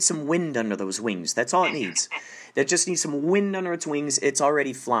 That just needs some wind under those wings. That's all it needs. That just needs some wind under its wings. It's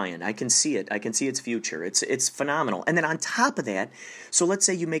already flying. I can see it. I can see its future. It's phenomenal. And then on top of that, so let's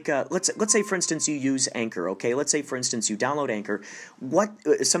say you make let's say for instance you use Anchor, okay? Let's say for instance you download Anchor.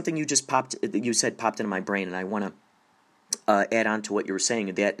 Something you popped into my brain, and I want to add on to what you were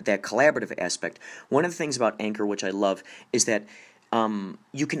saying, that collaborative aspect. One of the things about Anchor, which I love, is that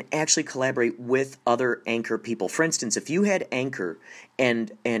you can actually collaborate with other Anchor people. For instance, if you had Anchor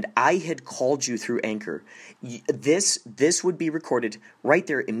and I had called you through Anchor, this would be recorded right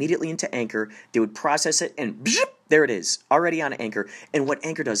there immediately into Anchor. They would process it, and there it is, already on Anchor. And what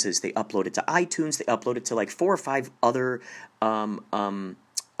Anchor does is they upload it to iTunes. They upload it to like 4 or 5 other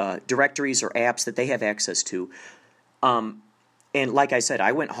directories or apps that they have access to. And like I said,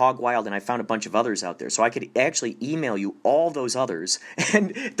 I went hog wild and I found a bunch of others out there. So I could actually email you all those others.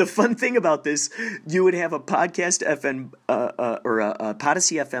 And the fun thing about this, you would have a podcast FM or a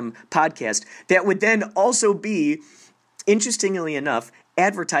Podyssey FM podcast that would then also be, interestingly enough,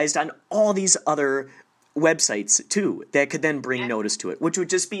 advertised on all these other websites too, that could then bring notice to it, which would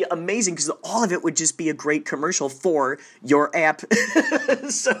just be amazing because all of it would just be a great commercial for your app.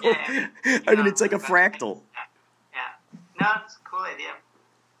 So, I mean, it's like a fractal. No, it's a cool idea.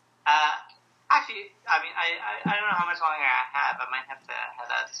 Actually, I mean, I don't know how much longer I have. I might have to head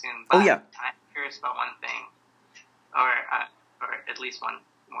out soon. But I'm curious about one thing, or at least one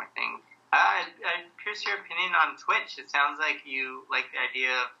more thing. I'm curious your opinion on Twitch. It sounds like you like the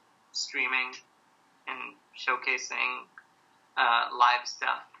idea of streaming and showcasing live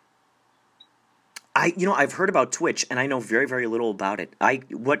stuff. I've heard about Twitch, and I know very, very little about it.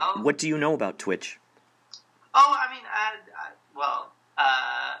 What do you know about Twitch? Oh, I mean,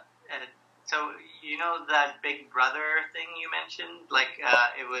 so you know that Big Brother thing you mentioned? Like,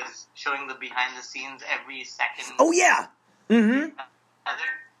 it was showing the behind the scenes every second. Oh, yeah. Mm-hmm.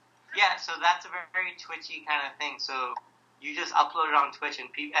 Yeah, so that's a very, very twitchy kind of thing. So you just upload it on Twitch, and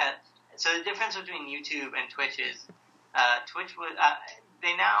so the difference between YouTube and Twitch is Twitch would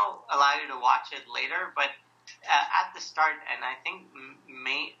they now allow you to watch it later, but at the start, and I think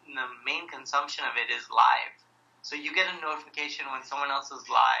the main consumption of it is live. So you get a notification when someone else is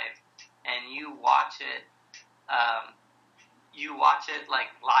live, and you watch it. You watch it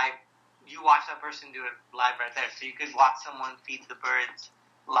like live. You watch that person do it live right there. So you could watch someone feed the birds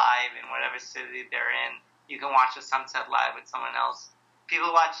live in whatever city they're in. You can watch the sunset live with someone else.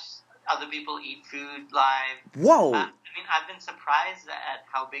 People watch other people eat food live. Whoa! I mean, I've been surprised at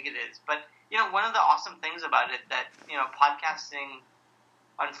how big it is. But, one of the awesome things about it that, podcasting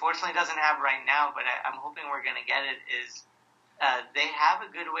unfortunately doesn't have right now, but I'm hoping we're going to get it, is they have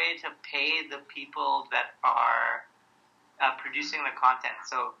a good way to pay the people that are producing the content.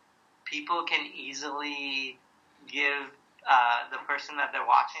 So people can easily give the person that they're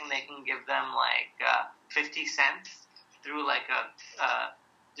watching, they can give them like 50 cents through like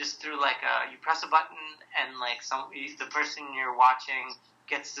you press a button, and like the person you're watching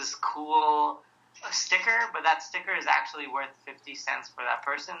gets this cool sticker, but that sticker is actually worth 50 cents for that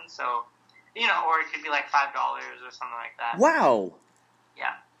person. So, or it could be like $5 or something like that. Wow.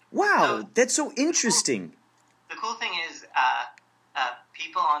 Yeah. Wow, So, that's so interesting. The cool thing is,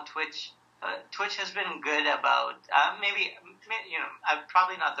 people on Twitch. Twitch has been good about I'm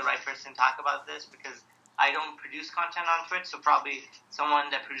probably not the right person to talk about this because I don't produce content on Twitch, so probably someone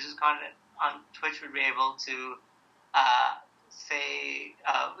that produces content on Twitch would be able to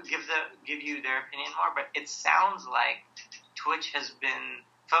give you their opinion more. But it sounds like Twitch has been,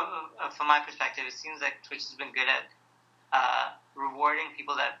 from my perspective, it seems like Twitch has been good at rewarding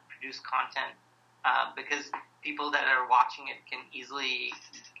people that produce content because people that are watching it can easily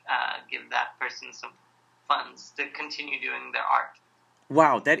give that person some funds to continue doing their art.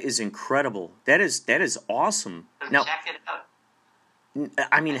 Wow, that is incredible. That is awesome. So now, check it out.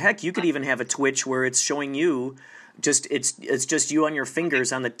 I mean, heck, you could even have a Twitch where it's showing you it's just you on your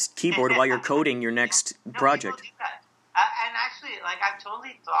fingers on the keyboard while you're coding your next project. People do that. And actually, like, I've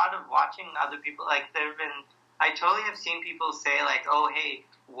totally thought of watching other people. Like, I totally have seen people say, like, "Oh, hey,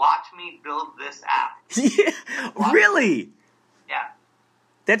 watch me build this app." Yeah, really? Yeah.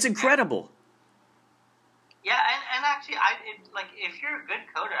 That's incredible. Yeah, and actually, if you're a good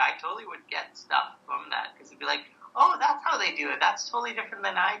coder, I totally would get stuff from that because it'd be like, oh, that's how they do it. That's totally different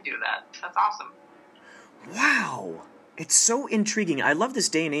than I do that. That's awesome. Wow. It's so intriguing. I love this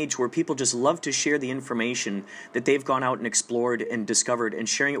day and age where people just love to share the information that they've gone out and explored and discovered, and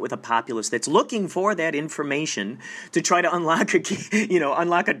sharing it with a populace that's looking for that information to try to unlock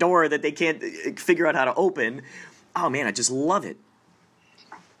unlock a door that they can't figure out how to open. Oh man, I just love it.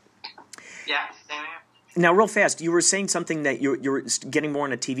 Yeah, same here. Now, real fast, you were saying something that you're getting more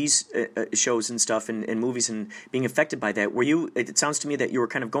into TV shows and stuff and movies and being affected by that. Were you? It sounds to me that you were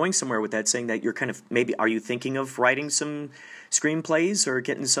kind of going somewhere with that, saying that you're kind of are you thinking of writing some screenplays or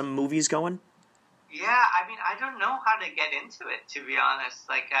getting some movies going? Yeah, I mean, I don't know how to get into it, to be honest.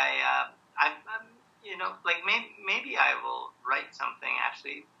 Like maybe I will write something.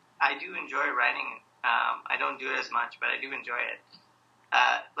 Actually, I do enjoy writing. I don't do it as much, but I do enjoy it.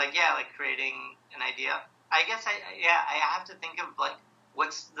 Creating an idea. I guess I have to think of like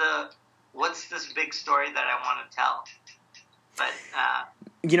what's this big story that I want to tell. But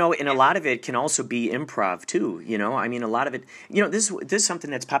and a lot of it can also be improv too. I mean, a lot of it. This is something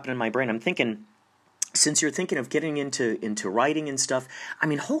that's popping in my brain. I'm thinking, since you're thinking of getting into writing and stuff, I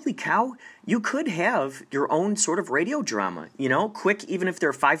mean, holy cow, you could have your own sort of radio drama, quick, even if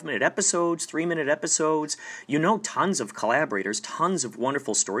they're 5-minute episodes, 3-minute episodes, tons of collaborators, tons of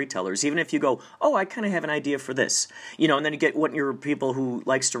wonderful storytellers, even if you go, oh, I kind of have an idea for this, and then you get one of your people who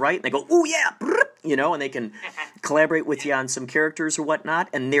likes to write, and they go, oh, yeah, and they can collaborate with you on some characters or whatnot,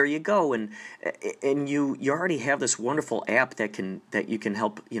 and there you go, and you already have this wonderful app that you can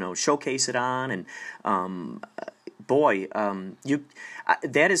help, showcase it on, and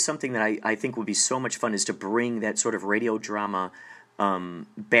that is something that I think would be so much fun, is to bring that sort of radio drama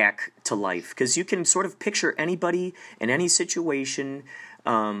back to life, because you can sort of picture anybody in any situation.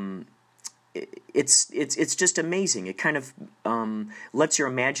 It's just amazing. It kind of lets your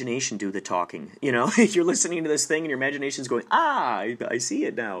imagination do the talking. You're listening to this thing and your imagination's going, I see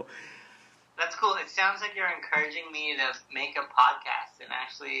it now. That's cool. It sounds like you're encouraging me to make a podcast, and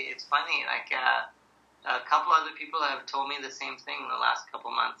actually, it's funny. Like a couple other people have told me the same thing in the last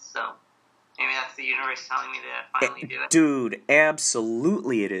couple months, so maybe that's the universe telling me to finally do it. Dude,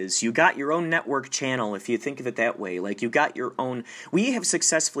 absolutely it is. You got your own network channel, if you think of it that way. Like, you got your own... We have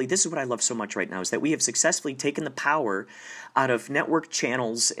successfully... This is what I love so much right now, is that we have successfully taken the power out of network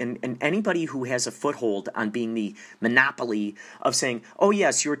channels and anybody who has a foothold on being the monopoly of saying, oh,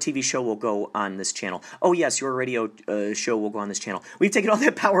 yes, your TV show will go on this channel. Oh, yes, your radio show will go on this channel. We've taken all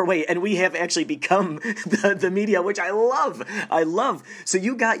that power away, and we have actually become the media, which I love. I love. So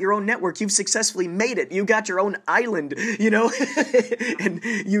you got your own network. You've successfully made it. You got your own island, you know? And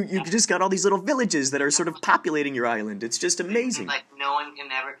you just got all these little villages that are sort of populating your island. It's just amazing. Like, no one can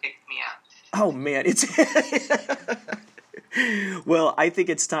ever kick me out. Oh, man, it's... Well, I think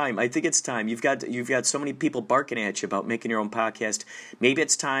it's time. You've got so many people barking at you about making your own podcast. Maybe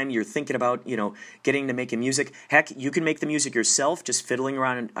it's time. You're thinking about, getting to making music. Heck, you can make the music yourself, just fiddling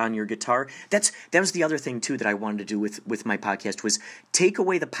around on your guitar. That was the other thing too that I wanted to do with my podcast, was take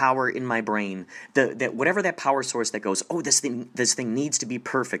away the power in my brain, that whatever that power source that goes, oh, this thing needs to be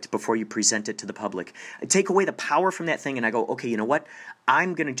perfect before you present it to the public. I take away the power from that thing, and I go, okay, you know what?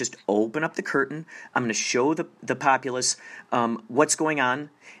 I'm going to just open up the curtain. I'm going to show the populace what's going on.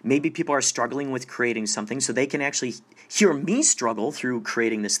 Maybe people are struggling with creating something, so they can actually hear me struggle through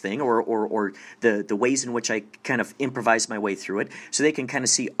creating this thing, or the ways in which I kind of improvise my way through it, so they can kind of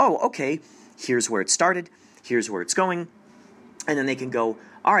see, oh, okay, here's where it started, here's where it's going, and then they can go,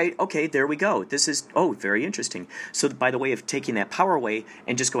 all right, okay, there we go. This is, very interesting. So by the way of taking that power away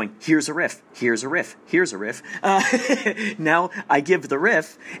and just going, here's a riff, here's a riff, here's a riff, now I give the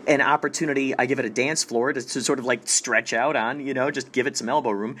riff an opportunity, I give it a dance floor to sort of like stretch out on, just give it some elbow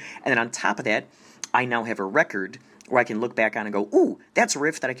room. And then on top of that, I now have a record where I can look back on and go, ooh, that's a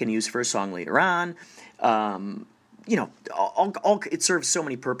riff that I can use for a song later on. It serves so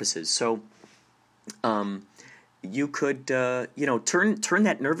many purposes. So, you could, turn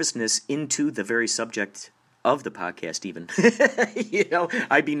that nervousness into the very subject of the podcast even.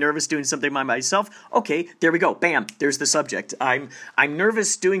 I'd be nervous doing something by myself. Okay, there we go. Bam, there's the subject. I'm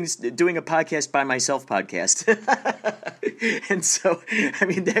nervous doing a podcast by myself podcast. And so,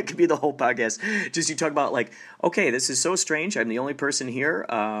 that could be the whole podcast. Just you talk about like, okay, this is so strange. I'm the only person here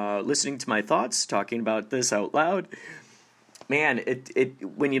listening to my thoughts, talking about this out loud. Man, it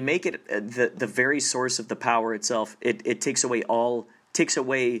when you make it the very source of the power itself, it takes away all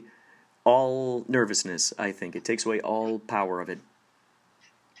nervousness. I think it takes away all power of it.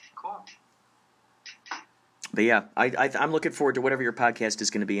 Cool. But yeah, I'm looking forward to whatever your podcast is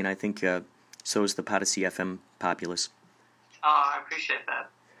going to be, and I think so is the Podyssey FM populace. Oh, I appreciate that.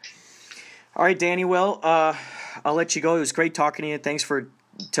 All right, Danny. Well, I'll let you go. It was great talking to you. Thanks for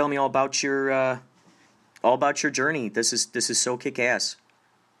telling me all about your journey. This is so kick-ass.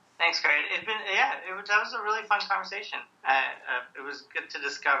 Thanks, Gary. That was a really fun conversation. It was good to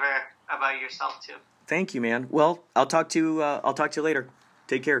discover about yourself too. Thank you, man. Well, I'll talk to you later.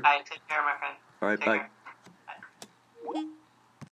 Take care. All right, take care, my friend. All right, take bye. Care.